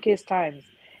darkest times.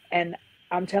 And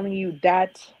I'm telling you,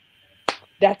 that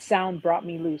sound brought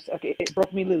me loose. Okay, it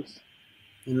broke me loose.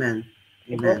 Amen.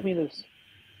 It broke me loose.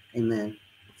 Amen.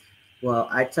 Well,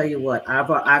 I tell you what,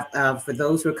 I've for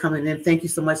those who are coming in, thank you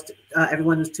so much to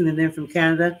everyone who's tuning in from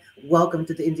Canada. Welcome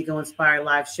to the Indigo Inspired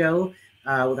Live Show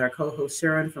with our co-host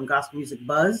Sharon from Gospel Music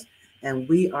Buzz. And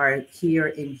we are here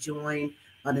enjoying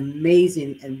an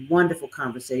amazing and wonderful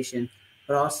conversation,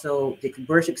 but also the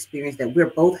worship experience that we're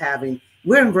both having.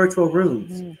 We're in virtual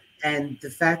rooms, and the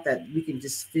fact that we can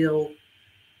just feel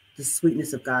the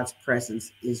sweetness of God's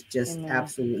presence is just Amen.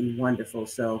 absolutely wonderful.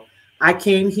 So I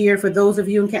came here for those of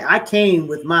you I came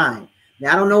with mine.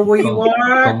 Now I don't know where you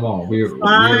are. Come on, we're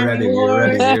Find ready.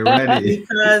 yours, We're ready.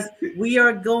 because we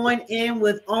are going in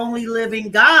with Only Living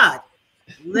God.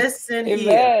 Listen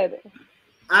here. Amen.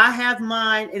 I have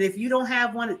mine, and if you don't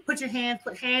have one, put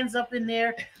hands up in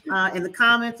there in the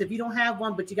comments. If you don't have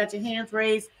one, but you got your hands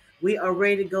raised, we are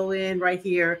ready to go in right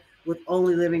here with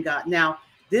Only Living God. Now,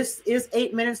 this is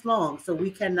 8 minutes long, so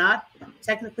we cannot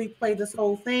technically play this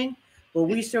whole thing, but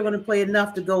we sure going to play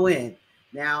enough to go in.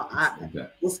 Now,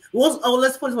 let's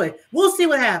put it this way. We'll see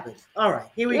what happens. All right,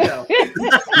 here we go.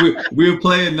 We'll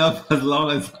play enough as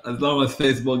long as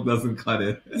Facebook doesn't cut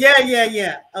it.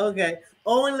 Yeah. Okay.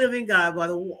 Only Living God by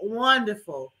the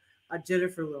wonderful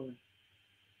Jennifer Lewin.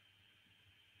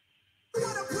 You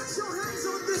want to put your hands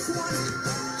on this one.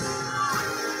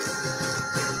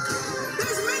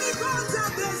 There's many gods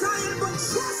out there, Zion, but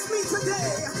trust me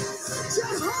today.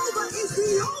 Jehovah is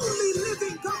the only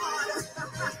living God.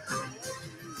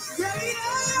 Yeah.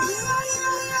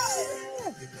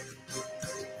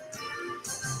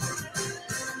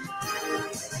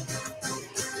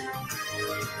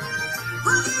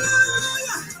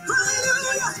 Hallelujah.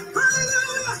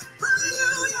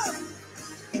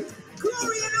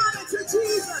 Glory and honor to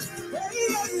Jesus.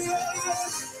 Yeah.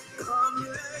 Come,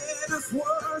 let us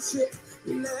worship.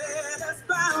 Let us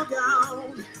bow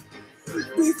down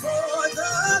before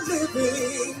the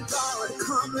living God.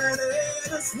 Come, let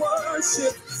us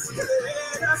worship.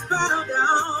 Let us bow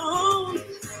down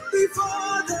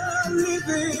before the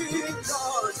living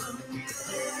God.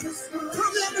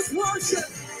 Come, let us worship.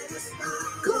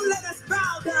 Come, let us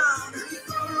bow down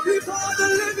before the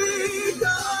living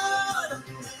God.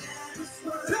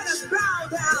 Let us bow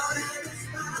down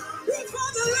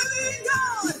before the living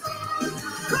God.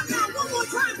 Come down one more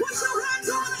time. Put your hands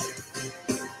on it.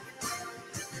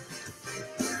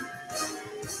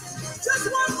 Just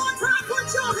one more time.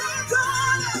 Put your hands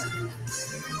on it.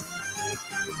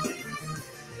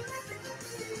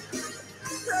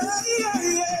 Yeah.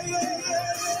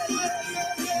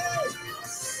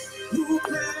 Who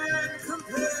can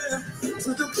compare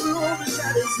to the glory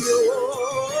that is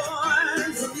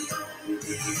yours?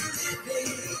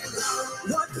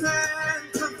 What can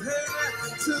compare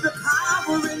to the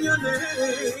power in your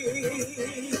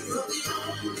name?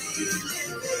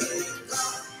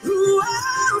 Who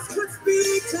else could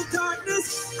speak to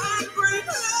darkness and bring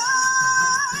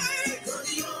light?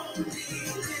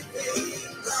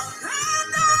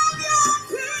 And of your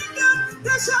kingdom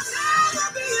there shall never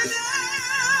be an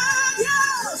end.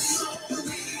 Yes.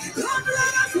 Come,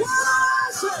 let us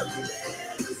worship.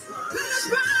 Let us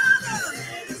bow down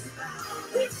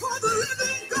before the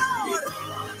living God.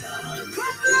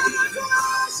 Come, let us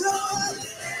worship.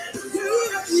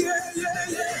 Yeah.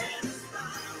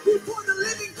 Before the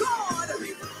living God.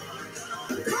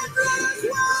 Come, let us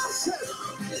worship.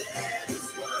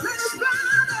 Let us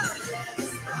bow down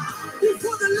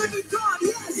before the living God.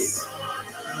 Yes.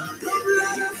 Come,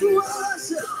 let us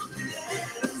worship.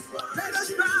 Let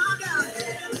us bow down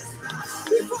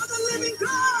before the living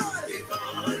God.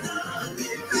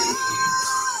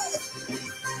 Hey!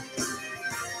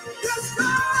 Yes,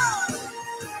 God.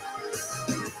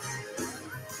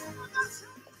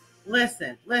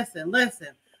 Listen.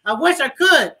 I wish I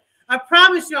could. I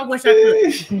promise you, I wish I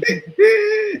could.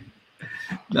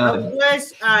 I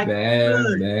wish I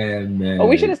could. Man. Oh,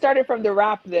 we should have started from the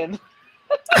rap then.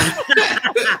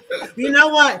 You know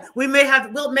what? We may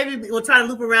have. We'll try to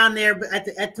loop around there, but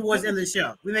towards the end of the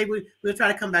show, we'll try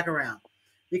to come back around,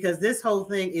 because this whole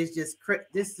thing is just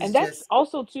And that's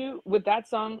also too with that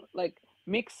song, like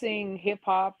mixing hip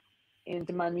hop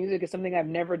into my music is something I've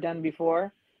never done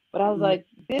before. But I was like,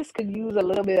 this could use a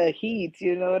little bit of heat,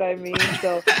 you know what I mean?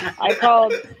 So I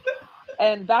called,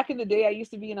 and back in the day, I used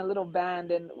to be in a little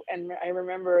band, and I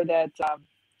remember that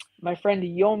my friend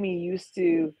Yomi used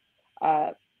to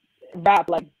rap,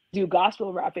 like do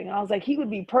gospel rapping. And I was like, he would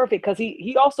be perfect, because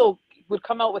he also would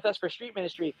come out with us for street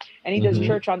ministry, and he does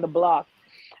church on the block.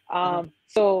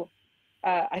 So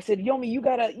I said, Yomi, you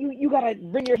gotta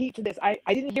bring your heat to this. I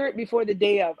didn't hear it before the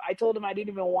day of. I told him I didn't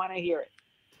even want to hear it,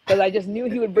 because I just knew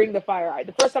he would bring the fire.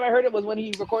 The first time I heard it was when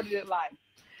he recorded it live.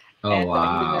 Oh, and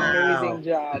wow. he did an amazing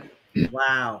job.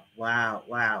 Wow.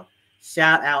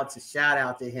 Shout out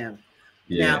to him.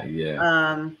 Yeah.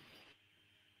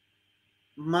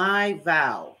 My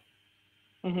vow.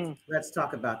 Mm-hmm. Let's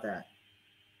talk about that.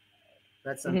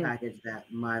 Let's unpackage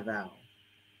that. My vow.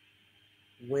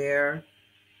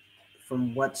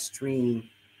 From what stream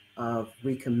of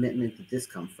recommitment did this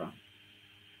come from?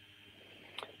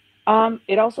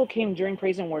 It also came during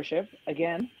praise and worship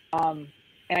again.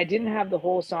 and I didn't have the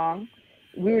whole song.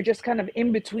 We were just kind of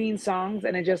in between songs,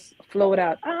 and it just flowed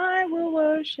out. I will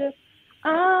worship,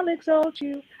 I'll exalt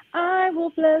you, I will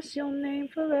bless your name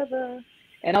forever.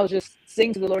 And I was just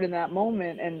singing to the Lord in that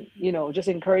moment, and just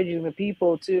encouraging the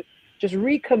people to just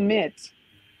recommit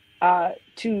to,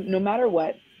 no matter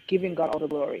what, giving God all the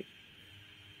glory.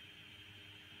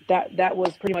 That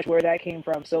was pretty much where that came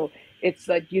from. So it's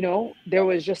like, there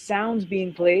was just sounds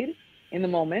being played in the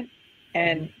moment,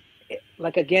 and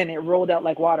again, it rolled out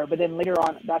like water. But then later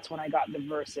on, that's when I got the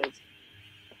verses.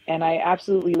 And I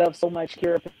absolutely love so much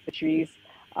Kira Patrice.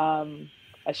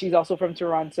 She's also from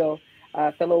Toronto,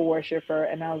 fellow worshiper.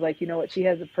 And I was like, you know what? She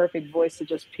has a perfect voice to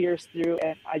just pierce through.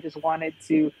 And I just wanted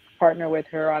to partner with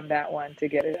her on that one to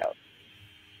get it out.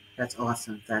 That's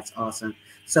awesome. That's awesome.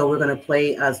 So we're going to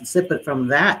play a snippet from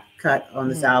that cut on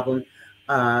this album,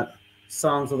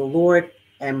 Songs of the Lord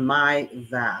and My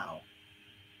Vow.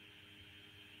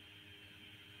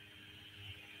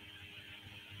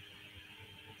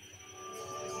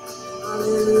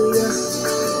 Hallelujah.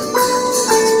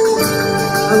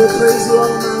 I will praise you all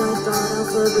my life, God. I'll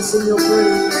forever sing your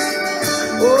praise.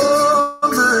 Oh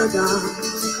my God.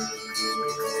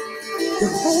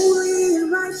 You're holy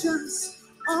and righteous,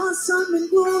 awesome in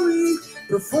glory,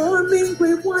 performing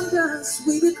great wonders.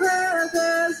 We declare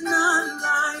there's none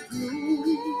like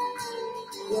you.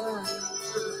 Yeah.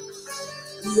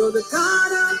 You're the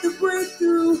God of the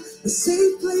breakthrough, the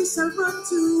safe place I run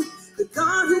to, the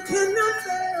God who cannot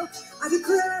fail. I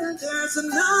declare there's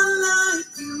none like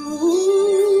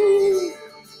you.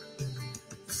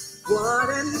 What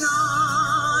an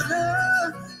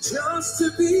honor just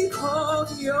to be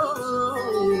called your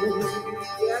own.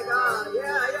 Yeah, God,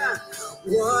 yeah.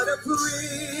 What a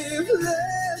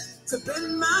privilege to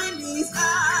bend my knees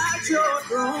at your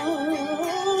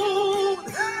throne.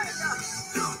 Hey,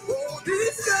 oh,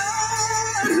 this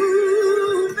God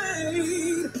who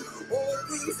made all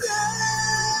things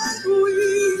that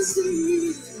we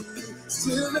see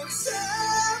still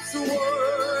accepts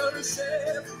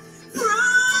worship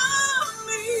from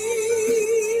me.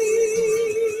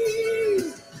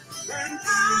 And I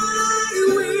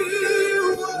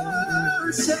will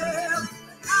worship,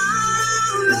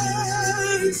 I'll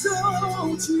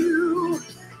exalt you,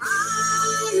 I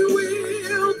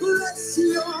will bless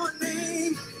your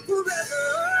name forever.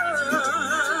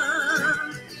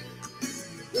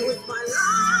 With my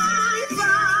life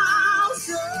I'll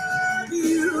serve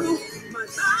you, my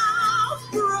mouth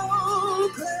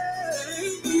proclaim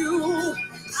you,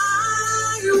 I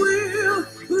will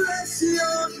bless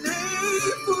your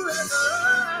name forever.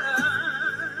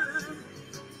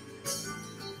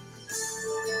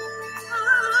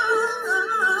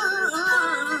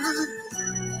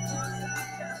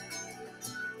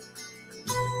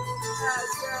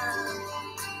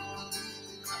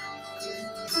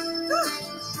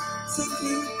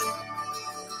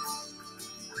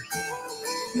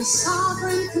 You're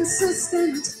sovereign,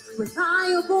 consistent,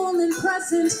 reliable and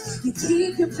present. You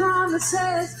keep your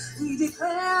promises. We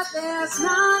declare there's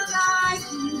none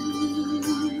like you.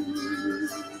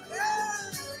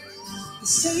 You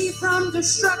save from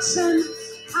destruction,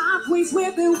 pathways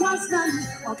where there was none.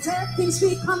 All dead things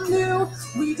become new.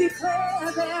 We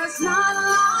declare there's none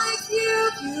like you.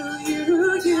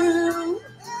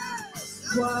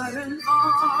 What an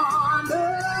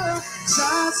honor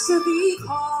just to be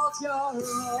called your own.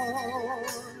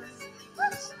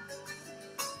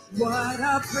 What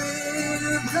a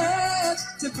privilege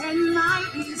to bend my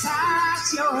knees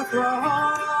at your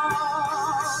throne.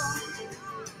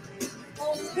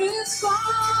 Oh, this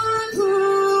one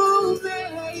who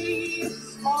made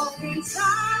all things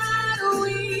that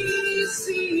we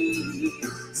see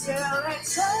still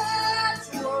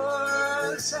accepts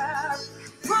worship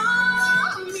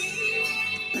from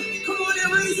me. Come on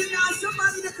and raise it now.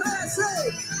 Somebody declare,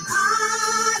 say, I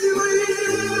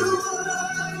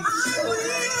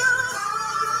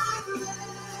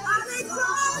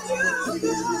exalt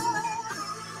you.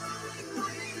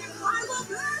 I will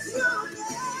bless your name.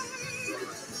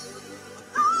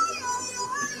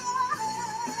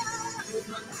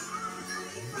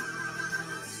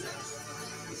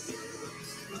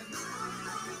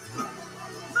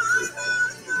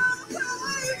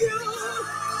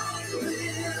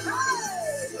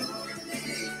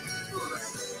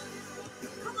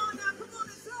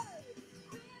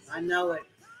 I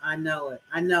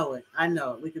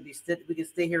know it. We could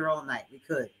stay here all night. We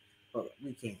could, but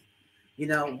we can't.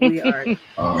 We are.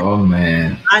 Oh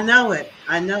man. I know it.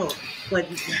 But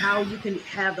how you can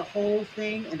have the whole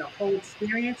thing and the whole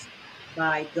experience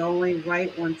by going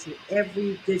right onto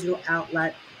every digital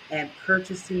outlet and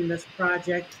purchasing this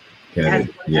project As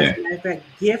Yeah. a matter of fact,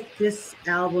 gift this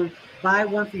album, buy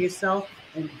one for yourself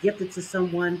and gift it to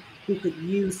someone who could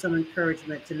use some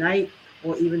encouragement tonight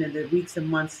or even in the weeks and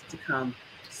months to come.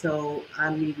 So, I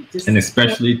mean, And just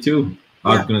especially too, I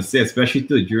was yeah, gonna say, especially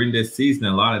too during this season,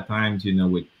 a lot of times,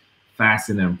 with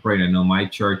fasting and praying. I know my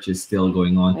church is still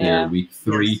going on their Yeah. week yes,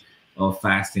 3 of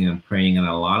fasting and praying, and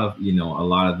a lot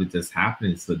of it is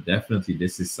happening. So definitely,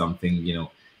 this is something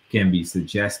can be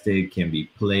suggested, can be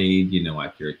played,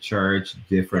 at your church, yeah,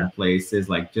 different places.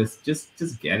 Like just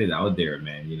get it out there,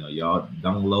 man. Y'all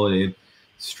download it,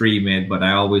 stream it. But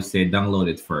I always say download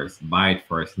it first, buy it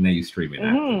first, and then you stream it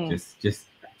after. Hmm.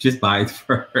 Just buy it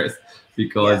first,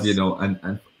 because yes,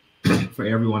 and for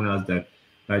everyone else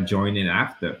that join in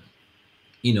after,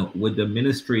 with the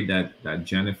ministry that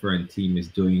Jennifer and team is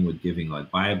doing with giving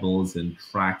like Bibles and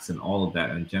tracts and all of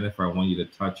that. And Jennifer, I want you to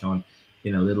touch on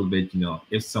in a little bit,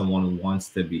 if someone wants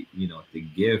to be, to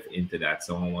give into that,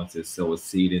 someone wants to sow a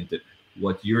seed into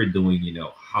what you're doing,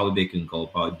 how they can go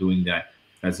about doing that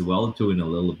as well too in a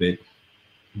little bit.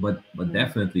 But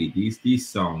definitely these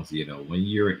songs, when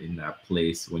you're in that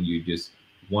place, when you just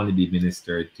want to be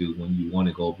ministered to, when you want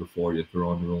to go before the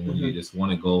throne room, when you hmm just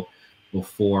want to go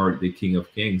before the King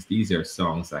of Kings, these are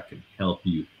songs that can help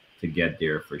you to get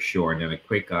there for sure. And then a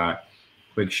quick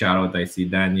shout out, I see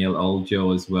Daniel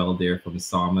Oljo as well there from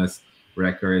Psalmist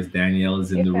Records. Daniel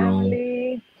is in Hey, the room.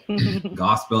 family.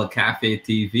 Gospel Cafe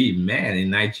TV, man, in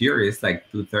Nigeria it's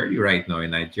like 2:30 right now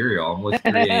in Nigeria, almost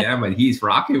 3 a.m. and he's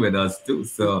rocking with us too.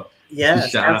 So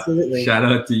yes, shout out absolutely. shout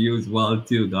out to you as well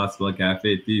too, Gospel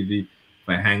Cafe TV,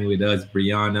 for hanging with us.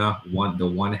 Brianna, the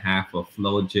one half of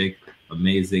Flojic,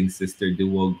 amazing sister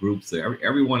duo group. So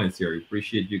everyone is here. We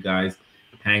appreciate you guys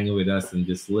hanging with us and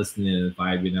just listening and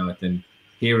vibing out and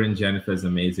hearing Jennifer's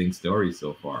amazing story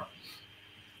so far.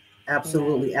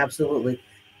 Absolutely, absolutely.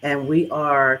 And we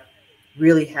are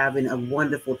really having a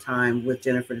wonderful time with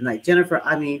Jennifer tonight. Jennifer,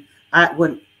 I mean,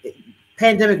 when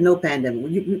pandemic, no pandemic,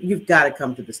 you've got to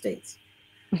come to the States.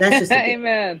 That's just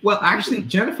Amen. Well, actually,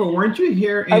 Jennifer, weren't you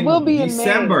here I in will be in May.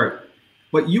 December?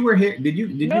 But you were here. Did you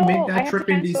No, make I that had to trip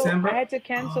in cancel. December? I had to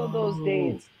cancel those Oh,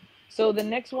 dates. So the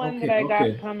next one that okay, I got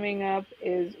okay. coming up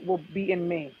will be in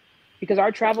May, because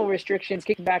our travel restrictions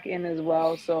kicked back in as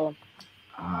well. So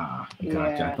Gotcha. I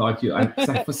yeah.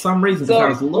 thought for some reason, because I So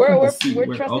was looking to we're see we're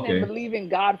where. trusting and Okay. believing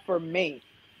God for May.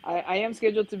 I am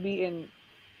scheduled to be in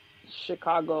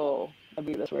Chicago. I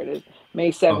believe that's where it is,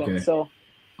 May 7th. Okay. So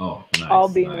Oh, all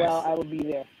nice, being well, nice. I will be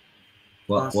there.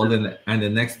 Well, awesome. then, and the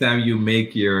next time you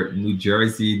make your New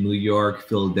Jersey, New York,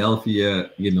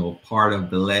 Philadelphia, part of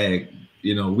the leg,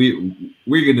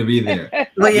 we're gonna be there.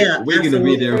 Well, yeah, We're gonna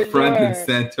be there For front and sure.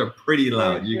 center, pretty For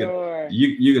loud. sure.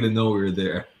 You're gonna know we're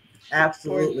there.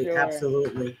 absolutely, sure.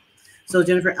 absolutely. So,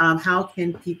 Jennifer, how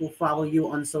can people follow you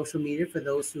on social media for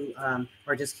those who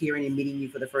are just hearing and meeting you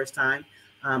for the first time?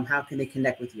 How can they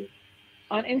connect with you?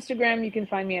 On Instagram, you can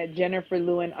find me at Jennifer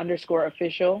Lewin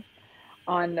 _official.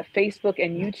 On the Facebook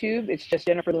and YouTube, it's just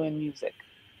Jennifer Lewin Music.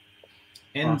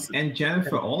 Awesome. And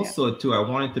Jennifer, Yeah. also too, I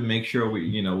wanted to make sure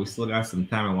we still got some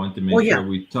time. I wanted to make Oh, yeah. sure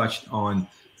we touched on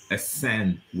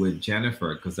ascend with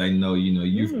Jennifer, because I know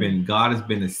God has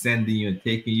been ascending you and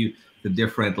taking you to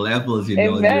different levels.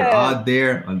 Amen. You're out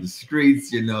there on the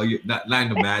streets. You're not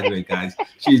in a bad way, guys.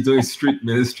 She's doing street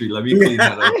ministry. Let me clean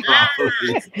that up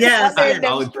properly. Yes, Out there yes. in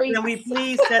them I'll- streets. Can we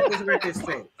please set this record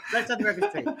straight? Let's set the record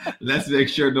straight. Let's make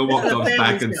sure no one This is a comes back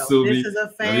family and show. sue me. This is a Let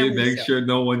me family make show. sure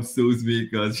no one sues me,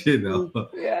 because Yeah, no,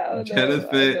 Jennifer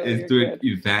I know, is you're doing good.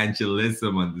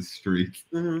 evangelism on the streets.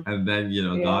 Mhm. And then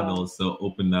God Yeah. also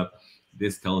opened up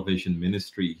this television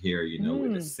ministry here,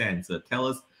 with Ascend. So tell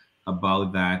us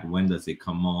about that. When does it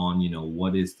come on?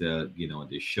 What is the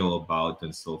the show about,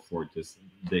 and so forth. Just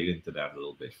dig into that a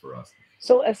little bit for us.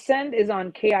 So Ascend is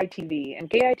on KITV, and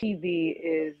KITV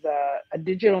is a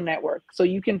digital network. So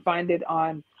you can find it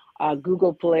on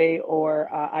Google Play or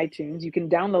iTunes. You can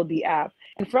download the app.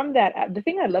 And from that app, the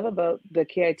thing I love about the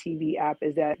KITV app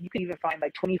is that you can even find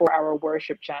like 24-hour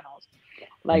worship channels.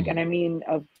 And I mean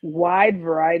a wide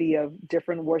variety of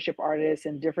different worship artists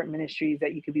and different ministries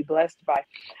that you could be blessed by.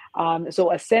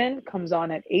 So Ascend comes on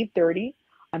at 8:30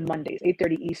 on Mondays,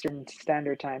 8:30 Eastern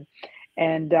Standard Time.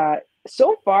 And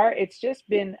so far, it's just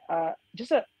been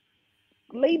just a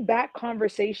laid back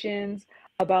conversations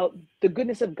about the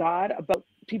goodness of God, about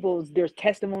there's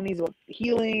testimonies about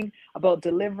healing, about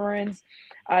deliverance.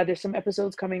 There's some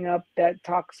episodes coming up that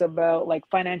talks about like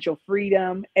financial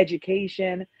freedom,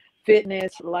 education,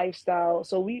 fitness, lifestyle.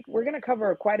 So we're going to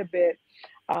cover quite a bit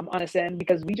on Ascend,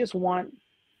 because we just want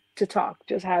to talk,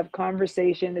 just have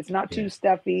conversation. It's not too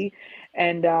stuffy.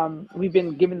 And we've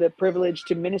been given the privilege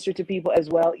to minister to people as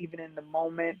well, even in the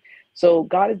moment. So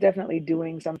God is definitely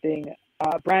doing something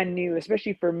brand new,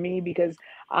 especially for me, because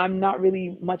I'm not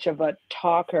really much of a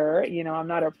talker. You know, I'm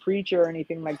not a preacher or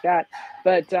anything like that.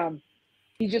 But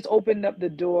he just opened up the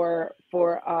door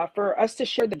for us to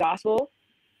share the gospel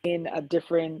in a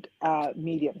different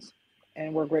mediums.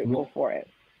 And we're grateful for it.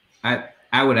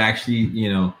 I would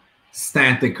actually,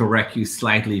 stand to correct you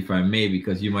slightly if I may,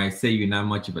 because you might say you're not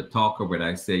much of a talker, but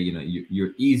I say,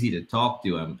 you're easy to talk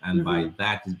to, and by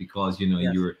that is because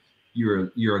you're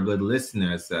a good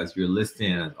listener as you're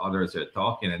listening and others are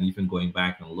talking, and even going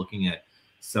back and looking at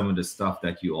some of the stuff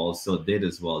that you also did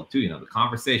as well too. The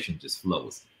conversation just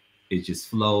flows. It just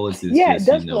flows. It's just,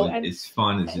 it does flow. It's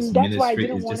fun. It's just that's why I ministry.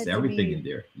 didn't It's want just it to everything be in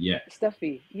there. Yeah.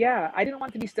 Stuffy. Yeah. I didn't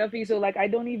want it to be stuffy. So like, I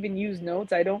don't even use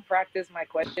notes. I don't practice my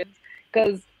questions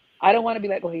because I don't want to be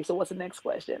like, okay, so what's the next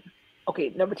question?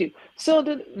 Okay, number 2. So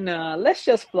let's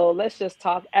just flow. Let's just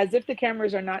talk as if the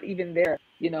cameras are not even there,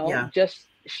 just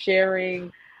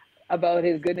sharing about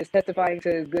his goodness, testifying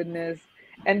to his goodness.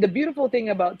 And the beautiful thing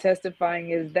about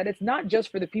testifying is that it's not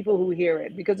just for the people who hear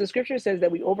it, because the scripture says that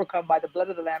we overcome by the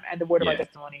blood of the Lamb and the word of our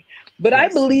testimony. But I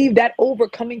believe that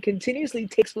overcoming continuously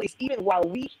takes place even while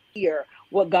we hear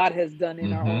what God has done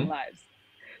in our own lives.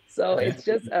 So it's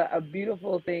just a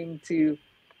beautiful thing to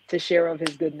share of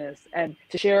his goodness and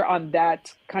to share on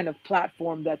that kind of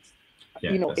platform that's,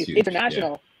 it's huge.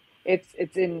 International. Yeah.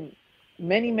 It's in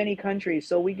many, many countries.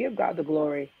 So we give God the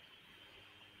glory.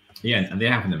 Yeah, and they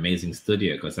have an amazing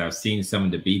studio, because I've seen some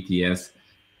of the BTS,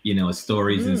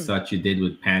 stories and such you did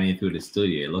with panning through the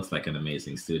studio. It looks like an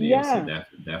amazing studio. Yeah, so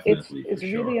definitely, it's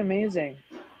really amazing.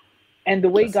 And the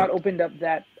way God opened up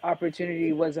that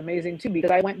opportunity was amazing too, because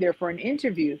I went there for an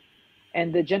interview,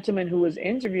 and the gentleman who was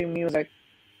interviewing me was like,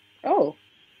 "Oh,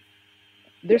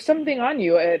 there's something on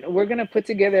you, and we're gonna put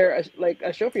together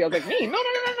a show for you." I was like, "Me? No."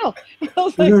 I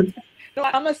was like, "No,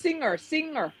 I'm a singer."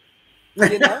 So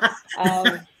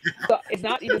it's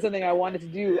not even something I wanted to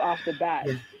do off the bat,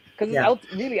 because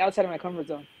it's really outside of my comfort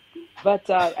zone. But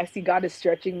I see God is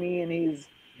stretching me, and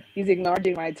he's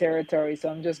acknowledging my territory, so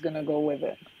I'm just gonna go with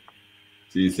it.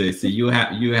 So you say, so you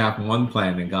have one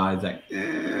plan, and God's like,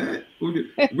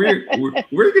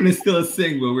 we're gonna still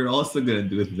sing, but we're also gonna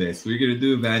do this. We're gonna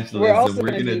do evangelism.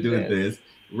 We're gonna do this.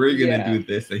 We're gonna do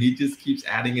this, and he just keeps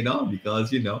adding it on,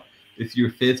 because if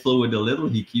you're faithful with a little,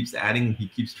 he keeps adding. He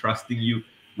keeps trusting you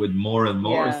with more and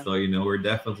more. Yeah. So we're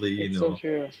definitely so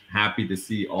happy to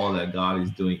see all that God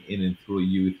is doing in and through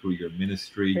you, through your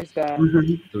ministry,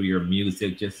 through your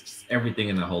music, just everything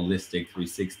in a holistic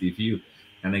 360 view.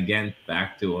 And again,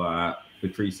 back to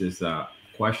Patrice's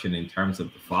question in terms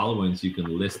of the followings, you can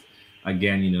list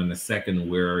again, in a second,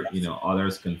 where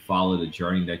others can follow the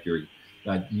journey that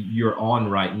you're on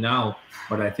right now.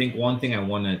 But I think one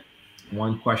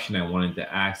question I wanted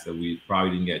to ask that we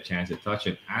probably didn't get a chance to touch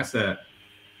on,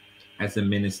 as a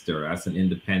minister, as an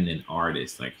independent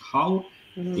artist, like how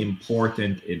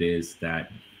important it is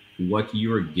that what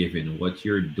you're given, what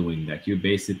you're doing, that you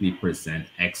basically present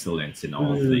excellence in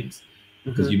all things.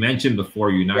 Because you mentioned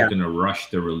before, you're not going to rush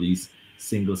to release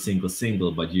single,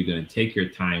 but you're going to take your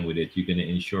time with it. You're going to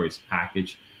ensure it's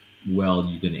packaged well.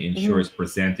 You're going to ensure it's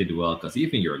presented well. Because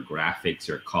even your graphics,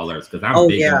 your colors, because I'm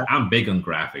big on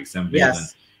graphics. I'm big on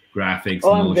graphics.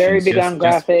 Oh, I'm very big on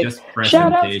graphics. Just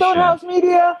shout out Stonehouse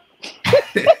Media.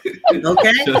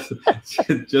 Okay.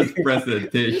 just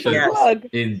presentation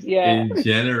in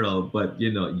general, but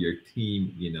your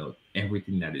team,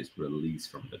 everything that is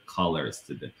released, from the colors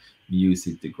to the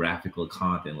music, the graphical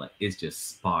content, like it's just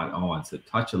spot on. So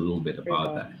touch a little bit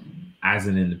about that as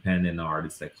an independent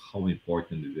artist, like how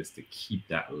important it is to keep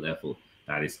that level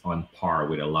that is on par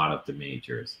with a lot of the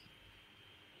majors.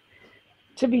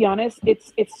 To be honest,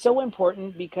 it's so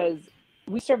important, because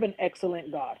we serve an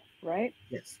excellent God, right?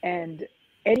 Yes. And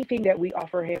anything that we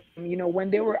offer him,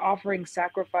 when they were offering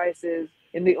sacrifices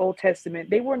in the Old Testament,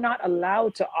 they were not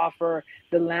allowed to offer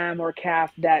the lamb or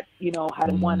calf that,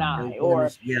 had one eye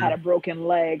or had a broken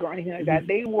leg or anything like that.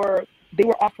 They were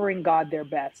offering God their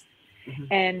best.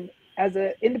 And as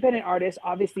an independent artist,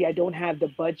 obviously I don't have the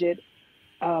budget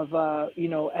of,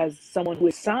 as someone who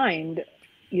is signed,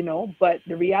 but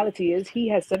the reality is he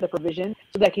has set the provision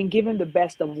so that I can give him the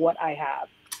best of what I have.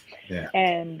 Yeah.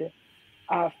 And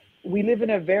we live in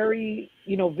a very,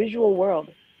 visual world,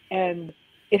 and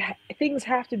things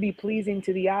have to be pleasing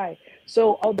to the eye.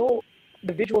 So although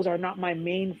the visuals are not my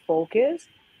main focus,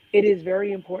 it is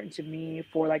very important to me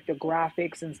for like the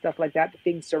graphics and stuff like that, the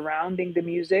things surrounding the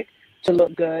music, to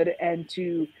look good and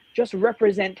to just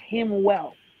represent him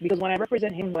well. because when I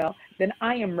represent him well, then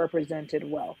I am represented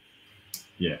well.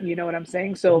 Yeah. You know what I'm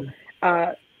saying? So,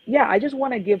 yeah, I just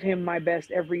want to give him my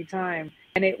best every time.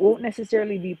 And it won't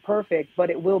necessarily be perfect, but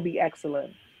it will be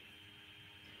excellent.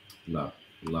 Love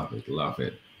it. Love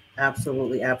it.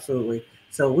 Absolutely, absolutely.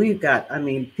 So we've got, I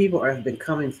mean, people have been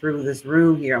coming through this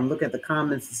room here. I'm looking at the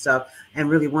comments and stuff. And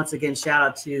really, once again, shout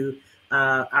out to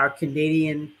our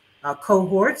Canadian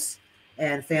cohorts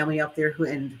and family up there who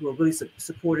are really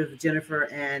supportive of Jennifer.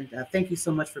 And thank you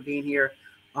so much for being here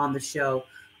on the show.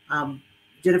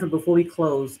 Jennifer, before we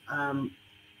close,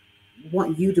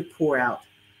 want you to pour out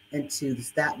into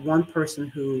that one person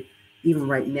who, even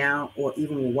right now, or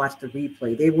even will watch the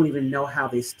replay, they won't even know how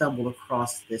they stumbled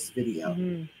across this video,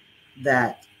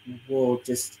 that will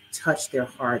just touch their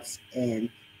hearts and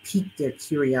pique their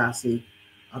curiosity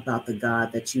about the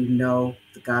God that you know,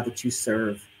 the God that you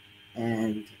serve.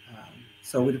 And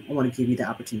so I want to give you the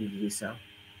opportunity to do so.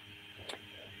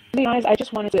 To be honest, I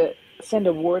just wanted to send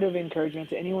a word of encouragement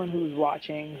to anyone who's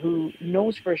watching, who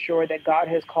knows for sure that God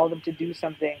has called them to do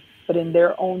something, but in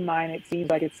their own mind, it seems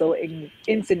like it's so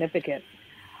insignificant.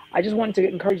 I just wanted to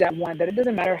encourage that one, that it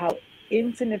doesn't matter how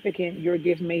insignificant your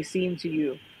gift may seem to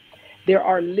you. There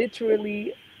are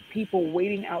literally people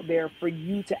waiting out there for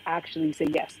you to actually say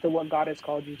yes to what God has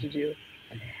called you to do.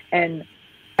 And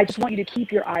I just want you to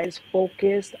keep your eyes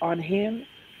focused on him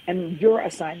and your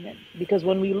assignment, because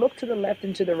when we look to the left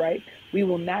and to the right, we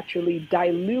will naturally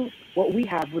dilute what we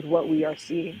have with what we are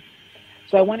seeing.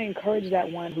 So I want to encourage that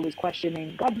one who is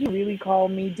questioning, God, did you really call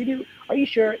me? Are you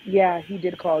sure? Yeah, he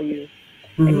did call you.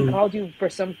 And he called you for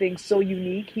something so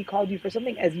unique. He called you for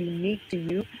something as unique to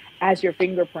you as your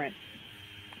fingerprint.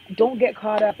 Don't get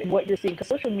caught up in what you're seeing, because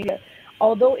social media,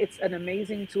 although it's an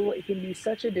amazing tool, it can be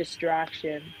such a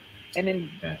distraction. And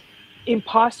then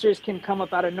imposters can come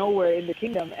up out of nowhere in the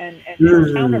kingdom and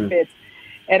counterfeits.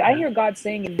 And I hear God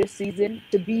saying in this season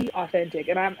to be authentic.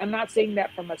 And I'm not saying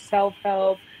that from a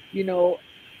self-help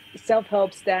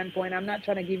standpoint. I'm not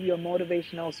trying to give you a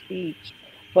motivational speech,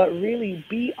 but really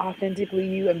be authentically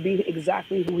you and be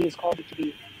exactly who he has called you to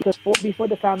be. Because before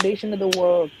the foundation of the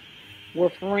world were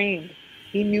framed,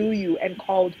 he knew you and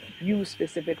called you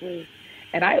specifically.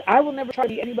 And I will never try to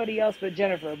be anybody else but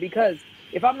Jennifer, because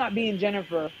if I'm not being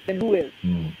Jennifer, then who is?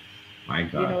 My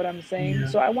God. You know what I'm saying? Yeah.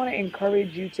 So I want to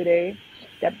encourage you today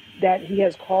that he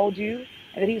has called you,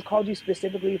 and that he's called you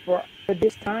specifically for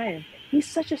this time. He's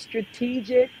such a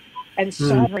strategic and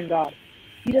sovereign God.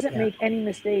 He doesn't make any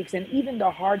mistakes. And even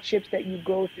the hardships that you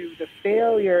go through, the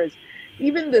failures,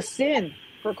 even the sin,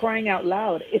 for crying out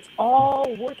loud, it's all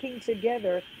working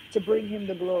together to bring him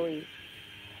the glory.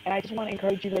 And I just want to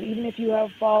encourage you that even if you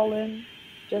have fallen,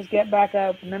 just get back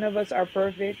up. None of us are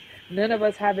perfect. None of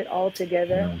us have it all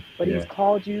together. But he's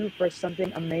called you for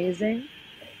something amazing.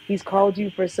 He's called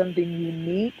you for something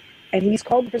unique. And he's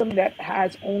called you for something that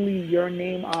has only your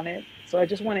name on it. So I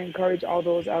just want to encourage all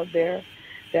those out there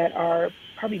that are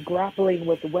probably grappling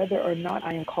with whether or not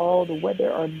I am called,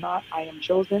 whether or not I am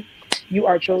chosen. You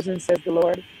are chosen, says the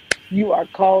Lord. You are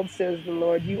called, says the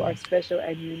Lord. You are special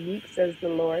and unique, says the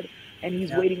Lord. And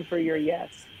he's waiting for your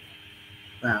yes.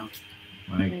 Wow.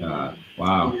 My God.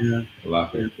 Wow. Yeah.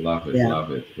 Love it. Love it. Yeah.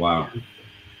 Love it. Wow. Yeah.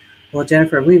 Well,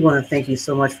 Jennifer, we want to thank you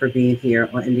so much for being here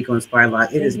on Indigo Inspired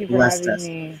Live. It has blessed us.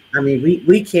 I mean,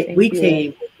 we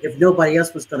came, if nobody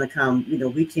else was going to come,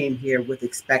 we came here with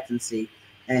expectancy,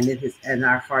 and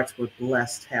our hearts were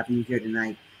blessed having you here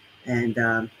tonight. And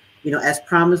as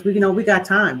promised, we got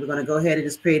time. We're going to go ahead and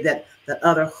just play that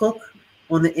other hook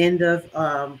on the end of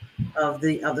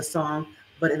the song.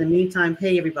 But in the meantime,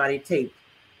 hey everybody,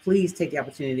 please take the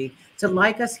opportunity to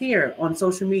like us here on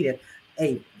social media.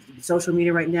 Hey, social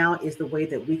media right now is the way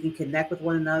that we can connect with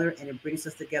one another, and it brings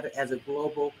us together as a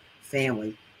global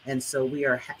family. And so we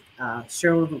are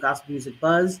Sherwin from Gospel Music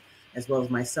Buzz, as well as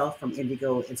myself from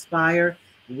Indigo Inspire.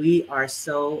 We are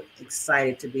so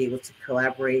excited to be able to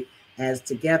collaborate as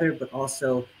together, but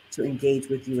also to engage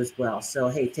with you as well. So,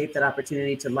 hey, take that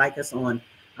opportunity to like us on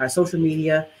our social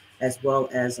media, as well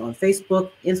as on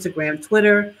Facebook, Instagram,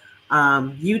 Twitter,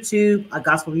 YouTube.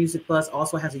 Gospel Music Buzz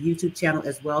also has a YouTube channel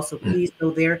as well. So please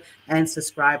go there and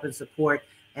subscribe and support,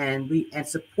 and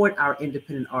support our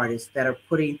independent artists that are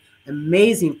putting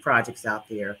amazing projects out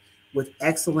there with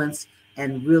excellence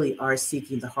and really are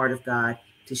seeking the heart of God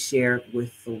to share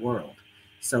with the world.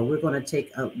 So we're going to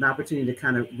take an opportunity to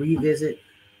kind of revisit.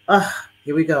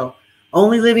 Here we go.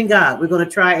 Only Living God. We're going to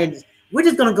try, and we're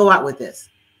just going to go out with this.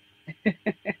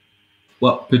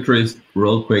 Well, Patrice,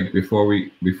 real quick before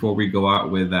we go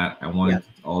out with that, I wanted to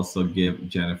also give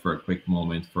Jennifer a quick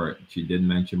moment. She did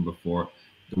mention before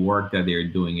the work that they're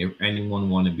doing. If anyone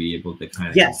want to be able to kind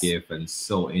of Yes. give and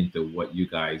sow into what you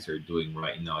guys are doing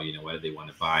right now, you know, whether they want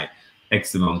to buy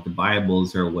X amount of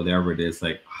Bibles or whatever it is,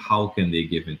 like how can they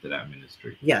give into that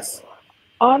ministry? Yes.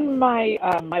 On my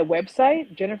my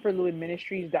website,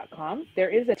 jenniferlewinministries.com, there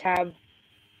is a tab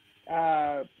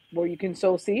where you can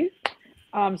sow seed.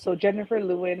 So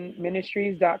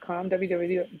jenniferlewinministries.com,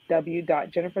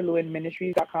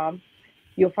 www.jenniferlewinministries.com.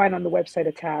 You'll find on the website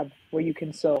a tab where you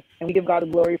can sow. And we give God the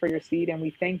glory for your seed, and we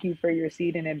thank you for your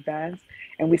seed in advance.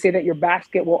 And we say that your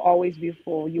basket will always be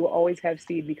full. You will always have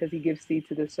seed because he gives seed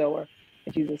to the sower.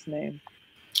 In Jesus' name.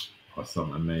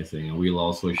 Awesome, amazing. And we'll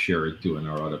also share it too in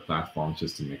our other platforms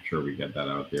just to make sure we get that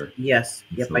out there. Yes.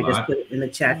 Thanks Yep. a I just lot. put it in the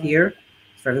chat here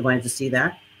for everybody to see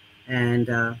that. And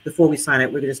before we sign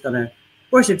it, we're just going to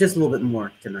worship just a little bit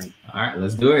more tonight. All right,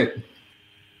 let's do it.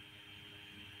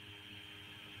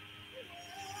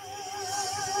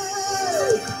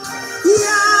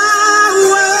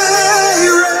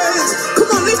 Come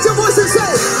on, lift your voice and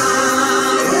say,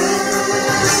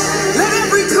 let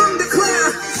every tongue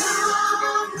declare.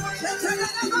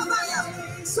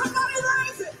 Somebody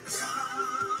raise it.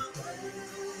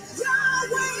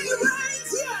 Yahweh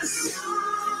reigns, yes.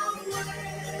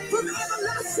 From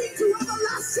everlasting to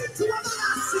everlasting to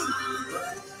everlasting.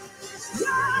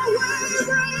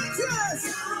 Yahweh reigns, yes.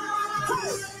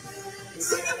 Hey,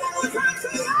 sing it one more time.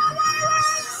 Say Yahweh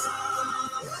reigns.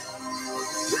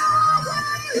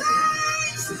 Yahweh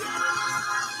reigns.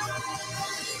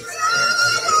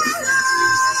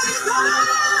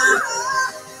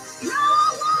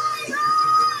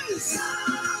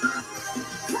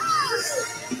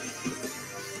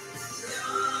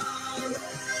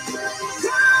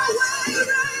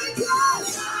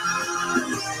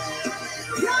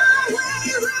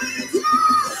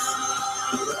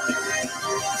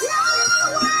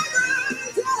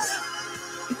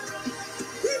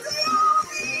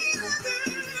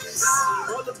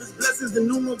 All of his blessings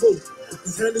innumerable.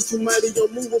 His hand is too mighty,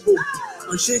 unmovable,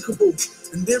 unshakable.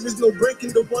 And there is no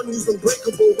breaking the one who's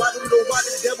unbreakable. I don't know why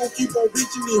the devil keep on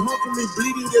reaching me, humping me,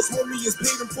 bleeding. Yes, homie is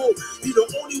paid in full. He the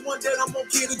only one that I'm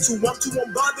okay to. I'm too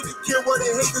unbothered to care what a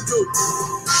hater do.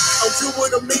 I'm filled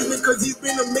with amazement because he's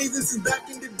been amazing since back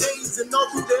in the days. And all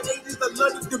through the ages, I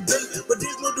love to debate. But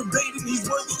there's no debating, he's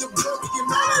worthy of glory and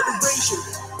all adoration.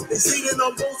 They say that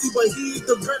I'm bossy, but he is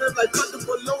the bread like cut the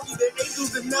baloney. The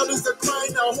angels and elders are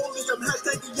crying out holy. I'm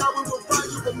hashtagging Yahweh with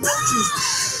fire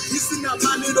emojis. Listen up,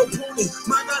 my little pony.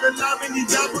 My God alive and he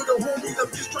died for the homies.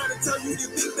 I'm just trying to tell you the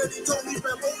things that he told me.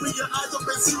 Fam, open your eyes up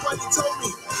and see what he told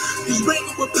me. He's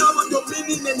reigning with power,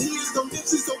 dominion, and he is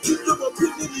omniscient. So keep your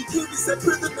opinion. He came to set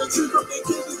prisoner tree from their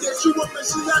kingdom. Yeshua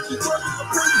Mashiach, he told me to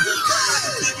praise him. I'm not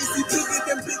a biggie, see bigger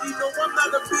than Biggie. No, I'm not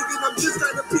a biggie. I'm just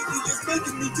kind of piggy. It's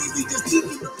making me dizzy just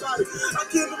thinking about it. I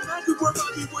can't imagine where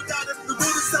I'd be without him. The way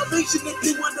to salvation, if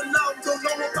he wouldn't allow him. Don't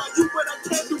know about you, but I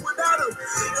can't do without him.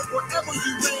 And forever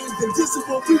he reigns, and this is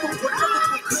what we will forever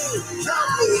proclaim.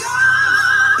 Yahweh,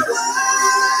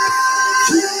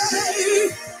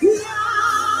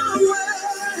 Yahweh,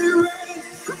 reigns.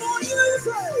 Come on, you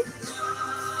say.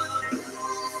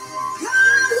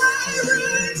 Yahweh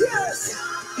reigns, yes.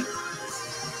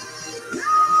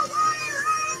 Yahweh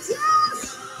reigns,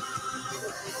 yes.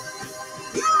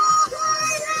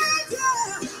 Yahweh reigns, yes.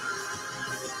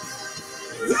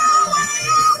 Yahweh,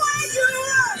 Yahweh, you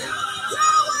reign.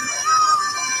 Yahweh,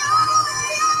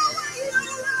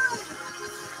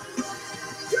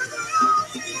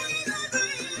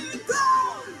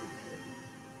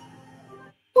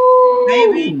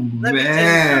 Baby, let me tell you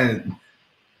Man, something.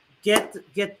 Get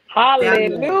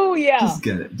Hallelujah. just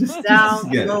get it. Just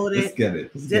Download Just get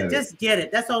it. Just get it. just get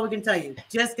it. That's all we can tell you.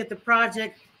 Just get the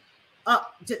project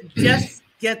up. Just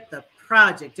get the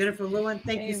project. Jennifer Lewin,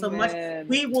 thank you so much. Amen.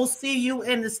 We will see you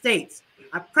in the States.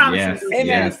 I promise Yes, you. we'll see you in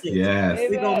the yes, States. yes.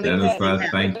 We're gonna make Jennifer, this thing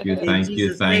happen. thank you, In thank you,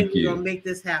 Jesus' name, thank we're gonna you. make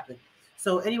this happen.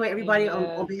 So anyway, everybody, on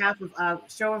Amen. behalf of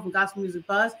Sherwin from Gospel Music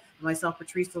Buzz, and myself,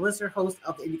 Patrice DeLisser, host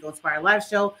of the Indigo Inspired Live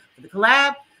Show for the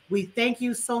collab, we thank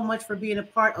you so much for being a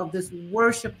part of this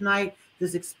worship night,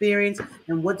 this experience.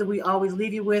 And what do we always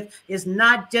leave you with? It's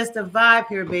not just a vibe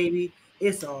here, baby.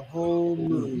 It's a whole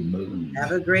mood.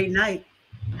 Have a great night.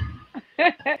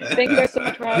 Thank you guys so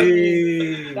much for having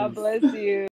me. God bless you.